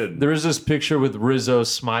they with did. Rizzo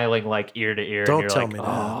smiling like ear to ear. Don't and you're tell like, me that.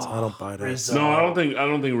 "Oh, I don't buy that. Rizzo." No, I don't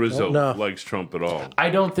think Rizzo No. likes Trump at all. I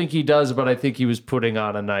don't think he does, but I think he was putting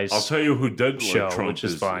on a nice. I'll tell you who did Show, like Trump which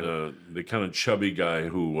is fine. the kind of chubby guy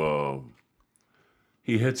who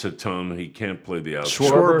he hits a ton. He can't play the outside.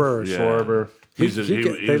 Schwarber. Yeah. Schwarber. He's a,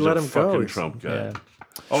 They let him go. fucking He's- Trump guy. Yeah.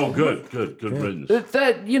 Oh, good riddance.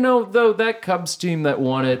 That though that Cubs team that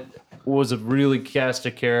won it was a really cast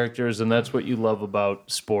of characters, and that's what you love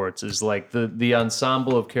about sports is like the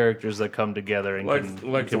ensemble of characters that come together and Like can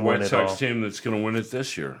the win White it Sox all. team that's going to win it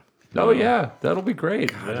this year. Oh yeah, that'll be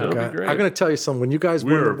great. That'll be great. I'm going to tell you something. When you guys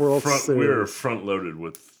won the World we Series, were front loaded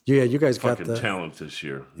with yeah, you guys got fucking the talent this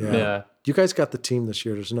year. Yeah. You guys got the team this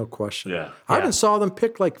year. There's no question. Yeah. I even saw them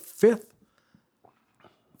pick like fifth.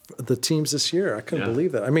 The teams this year. I couldn't Yeah.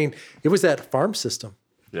 believe that. I mean, it was that farm system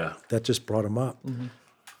Yeah. that just brought them up.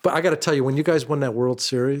 But I got to tell you, when you guys won that World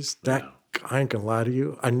Series, I ain't gonna lie to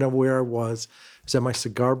you. I know where I was. I was at my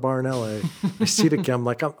cigar bar in LA. I see the game. I'm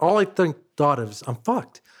like, thought of is I'm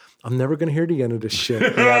fucked. I'm never going to hear the end of this shit.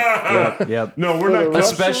 Yep. No, we're not.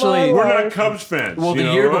 Especially, we're not Cubs fans. Well, the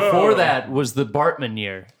year before that was the Bartman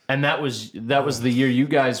year, and that was the year you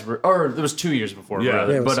guys were, or there was 2 years before, Yeah.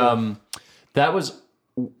 really. Yeah, it was But that was.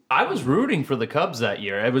 I was rooting for the Cubs that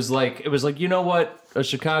year. It was like, you know what? A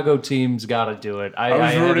Chicago team's got to do it. I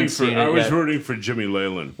was rooting for Jimmy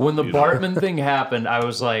Leyland. When the Bartman thing happened, I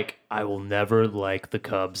was like, I will never like the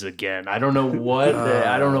Cubs again. I don't know what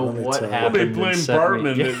happened. Well, they blamed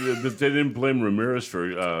Bartman. They didn't blame Ramirez for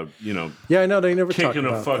Yeah, I know they never talked kicking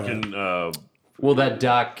about a fucking. Well, that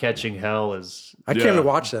doc Catching Hell is I can't even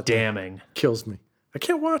watch that. damning. Thing. Kills me. I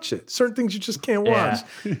can't watch it. Certain things you just can't watch.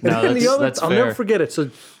 Yeah. And No, then the other, that's I'll fair. never forget it. So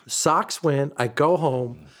Sox win. I go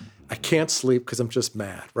home. I can't sleep because I'm just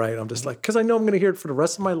mad, right? I'm just like, because I know I'm going to hear it for the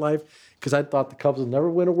rest of my life because I thought the Cubs will never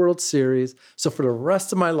win a World Series. So for the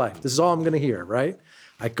rest of my life, this is all I'm going to hear, right?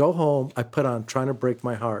 I go home. I put on Trying to Break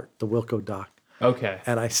My Heart, the Wilco doc. Okay.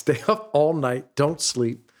 And I stay up all night, don't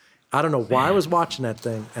sleep. I don't know why I was watching that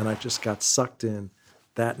thing, and I just got sucked in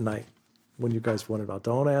that night when you guys won it all.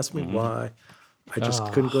 Don't ask me why. I just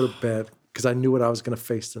couldn't go to bed because I knew what I was going to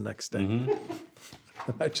face the next day.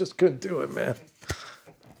 I just couldn't do it, man.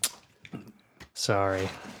 Sorry.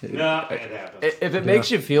 No, it happens. If it makes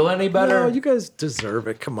you feel any better, No, you guys deserve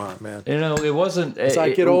it. Come on, man. it wasn't. As I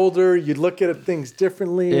get older, you look at things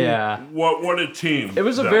differently. Yeah. What a team! It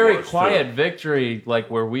was a that very was, quiet too. victory, like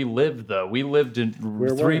where we lived, though. We lived in were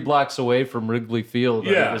 3 we? blocks away from Wrigley Field.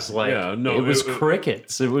 And Yeah, it was like, yeah, no, it was it-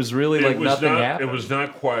 crickets. It was really It like was nothing not, happened. It was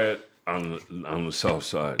not quiet on the south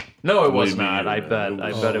side. No, it was Believe me, not. I man. bet.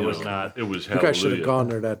 I bet it you was know, not. It was You guys should have hallelujah. gone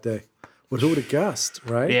there that day. Well, who would have guessed,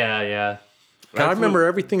 right? Yeah. God, I remember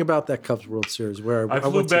everything about that Cubs World Series. Where I flew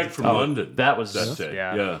went to back the- from London. That was that day.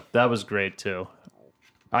 yeah. Yeah. That was great too.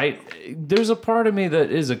 There's a part of me that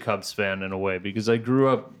is a Cubs fan in a way because I grew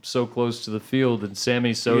up so close to the field, and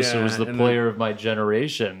Sammy Sosa Yeah, was the and player of my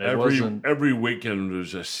generation. It wasn't. Every weekend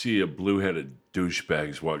there's a sea of blue-headed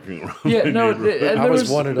douchebags walking around. Yeah, the no, neighborhood. and I there was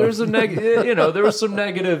was one of there was them. there was some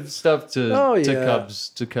negative stuff to Oh, yeah.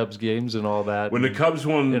 to Cubs games and all that. When the Cubs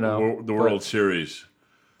won know, the World Series,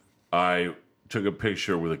 I took a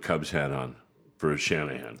picture with a Cubs hat on for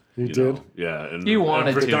Shanahan. You did? know? Yeah. And, you and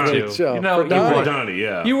wanted for to Donnie. too, job. you know, For you Donnie. For were, Donnie,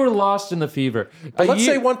 yeah. you were lost in the fever. But let's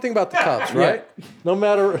say one thing about the Cubs, right? No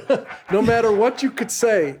matter what you could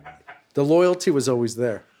say, the loyalty was always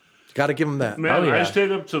there. Got to give them that. Man, Oh, yeah. I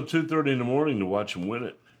stayed up till 2:30 in the morning to watch them win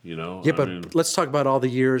it. You know. Yeah, I but mean, let's talk about all the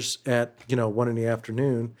years at 1 in the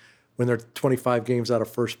afternoon when they're 25 games out of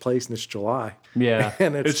first place and it's July. Yeah.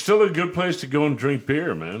 And it's still a good place to go and drink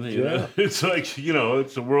beer, man. You know? It's like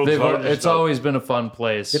it's the world's largest. It's always been a fun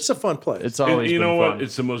place. it's a fun place. It's always you been know fun. what?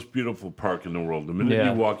 It's the most beautiful park in the world. The minute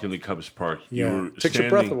Yeah. you walk into Cubs Park, you were takes your standing,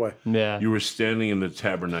 breath away. Yeah. You were standing in the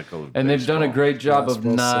tabernacle of And they've done a baseball. great job That's of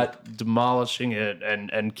well not demolishing it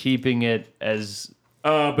and keeping it as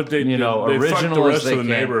But they they fucked original the as rest they of the can.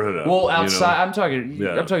 neighborhood up. Well, you know? outside,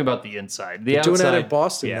 Yeah. I'm talking about the inside. The They're doing outside, that in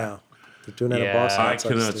Boston yeah. now. They're doing that Yeah. in Boston. I outside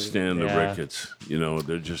cannot the stadium. stand the Yeah. Ricketts.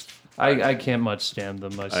 They're just I can't much stand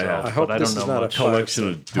them myself, I hope but I this don't is know not a much. collection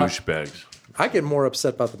of douchebags. I get more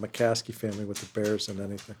upset about the McCaskey family with the Bears than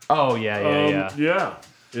anything. Oh yeah. Yeah.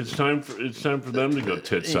 It's time for them to go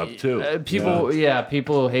tits up too. People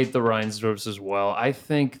hate the Reinsdorfs as well. I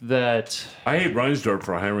think that I hate Reinsdorf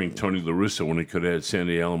for hiring Tony La Russa when he could have had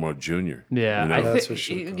Sandy Alomar Jr. yeah, You know? I That's think what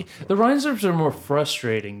should the Reinsdorfs are more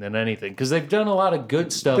frustrating than anything because they've done a lot of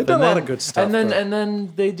good stuff. They've done and a lot then- of good stuff, and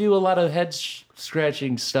then they do a lot of head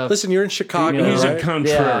scratching stuff. Listen, you're in Chicago, He's right? a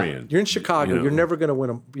contrarian. You're in Chicago. You know. You're never going to win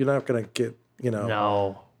them. You're not going to get,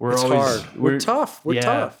 No, we're It's always hard. We're tough. We're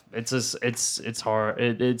tough. It's hard.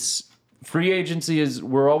 It's free agency is.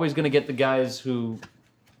 We're always going to get the guys who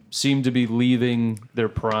seem to be leaving their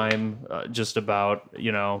prime, just about,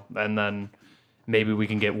 and then maybe we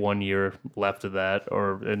can get 1 year left of that,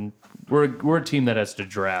 and we're a team that has to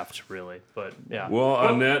draft really, but yeah. Well,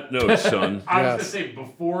 on that note, son, I was Yes. going to say,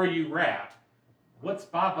 before you wrap, what's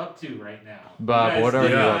Bob up to right now? Bob, guys what are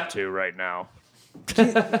you Yeah. up to right now?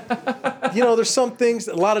 There's some things,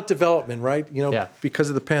 a lot of development, right? Yeah. Because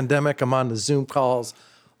of the pandemic, I'm on the Zoom calls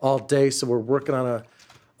all day. So we're working on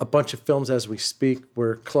a bunch of films as we speak.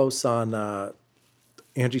 We're close on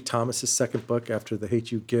Angie Thomas's second book after The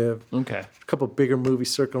Hate You Give. Okay, A couple bigger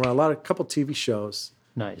movies circling around, a couple TV shows.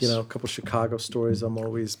 nice. A couple Chicago stories I'm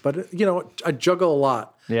always, but I juggle a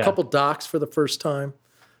lot. Yeah. A couple docs for the first time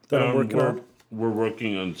that I'm working on,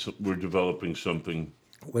 we're developing something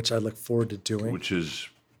which I look forward to doing. which is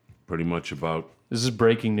pretty much about This is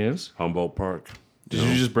breaking news. Humboldt Park. Did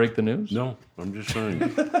you just break the news? No, I'm just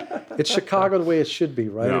saying. It's Chicago the way it should be,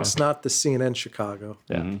 right? Yeah. It's not the CNN Chicago.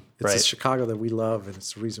 Yeah. Mm-hmm. It's the Right. Chicago that we love, and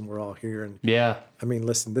it's the reason we're all here. And Yeah. I mean,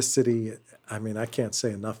 listen, this city. I mean, I can't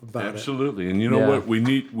say enough about Absolutely. And you know Yeah. what? We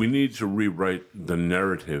need to rewrite the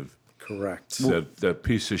narrative it. Correct. that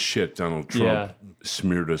piece of shit Donald Trump Yeah.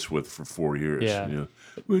 smeared us with for 4 years. Yeah. You know,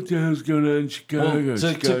 what the hell's going on in Chicago? Well,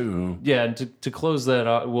 Chicago. and to close that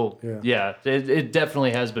out, it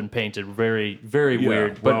definitely has been painted very, very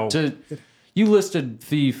weird. well- But you listed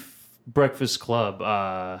Thief, Breakfast Club,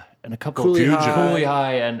 and a couple Cooley of High. Cooley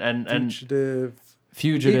High and Fugitive.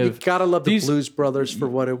 Fugitive. You gotta love the These- Blues Brothers for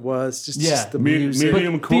what it was. Just the music.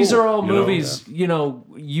 Medium But cool, these are all you know? movies,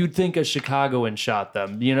 you'd think a Chicagoan shot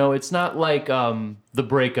them. It's not like The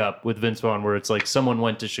Breakup with Vince Vaughn, where it's like someone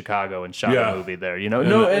went to Chicago and shot Yeah. a movie there. And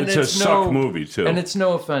And it's a suck movie, too. And it's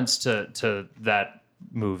no offense to that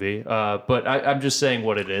movie, but I'm just saying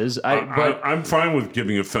what it is. I'm fine with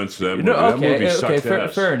giving offense to that movie. No, That movie okay, sucked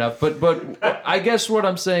ass. fair enough. But I guess what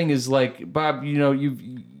I'm saying is, like, Bob,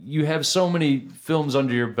 you have so many films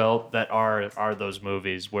under your belt that are those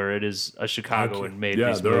movies where it is a Chicagoan made Yeah,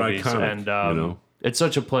 these they're movies, iconic, and it's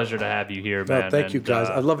such a pleasure to have you here, No, man. thank you guys.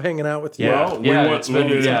 I love hanging out with you. Yeah.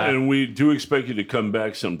 Well, and we do expect you to come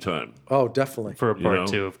back sometime. Oh, definitely. for a you part know?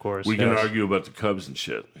 two, of course. We can yes. argue about the Cubs and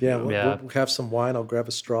shit. Yeah, we'll, Yeah. we'll have some wine. I'll grab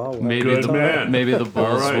a straw. We'll have a Maybe good Good time. man. maybe the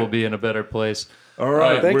Bulls right. will be in a better place. All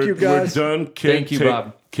right. Thank you, guys. We're done. Kid, Thank you,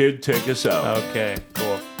 Bob. Kid, take us out. Okay,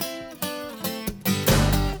 cool.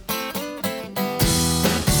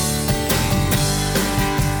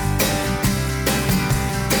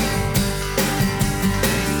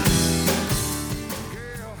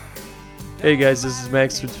 Hey guys, this is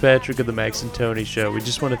Max Fitzpatrick of the Max and Tony Show. We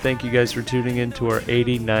just want to thank you guys for tuning in to our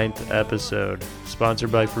 89th episode.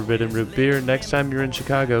 Sponsored by Forbidden Root Beer. Next time you're in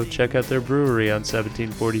Chicago, check out their brewery on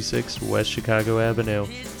 1746 West Chicago Avenue.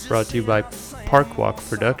 Brought to you by Parkwalk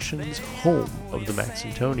Productions, home of the Max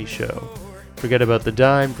and Tony Show. Forget about the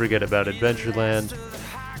dime, forget about Adventureland,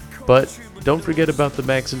 but don't forget about the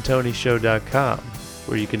MaxandTonyShow.com,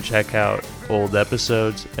 where you can check out old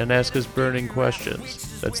episodes and ask us burning questions.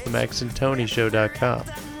 That's the MaxandTonyShow.com.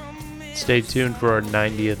 Stay tuned for our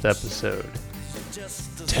 90th episode.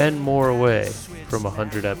 10 more away from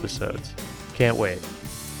 100 episodes. Can't wait.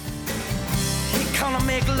 He gonna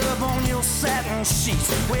make love on your satin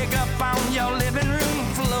sheets. Wake up on your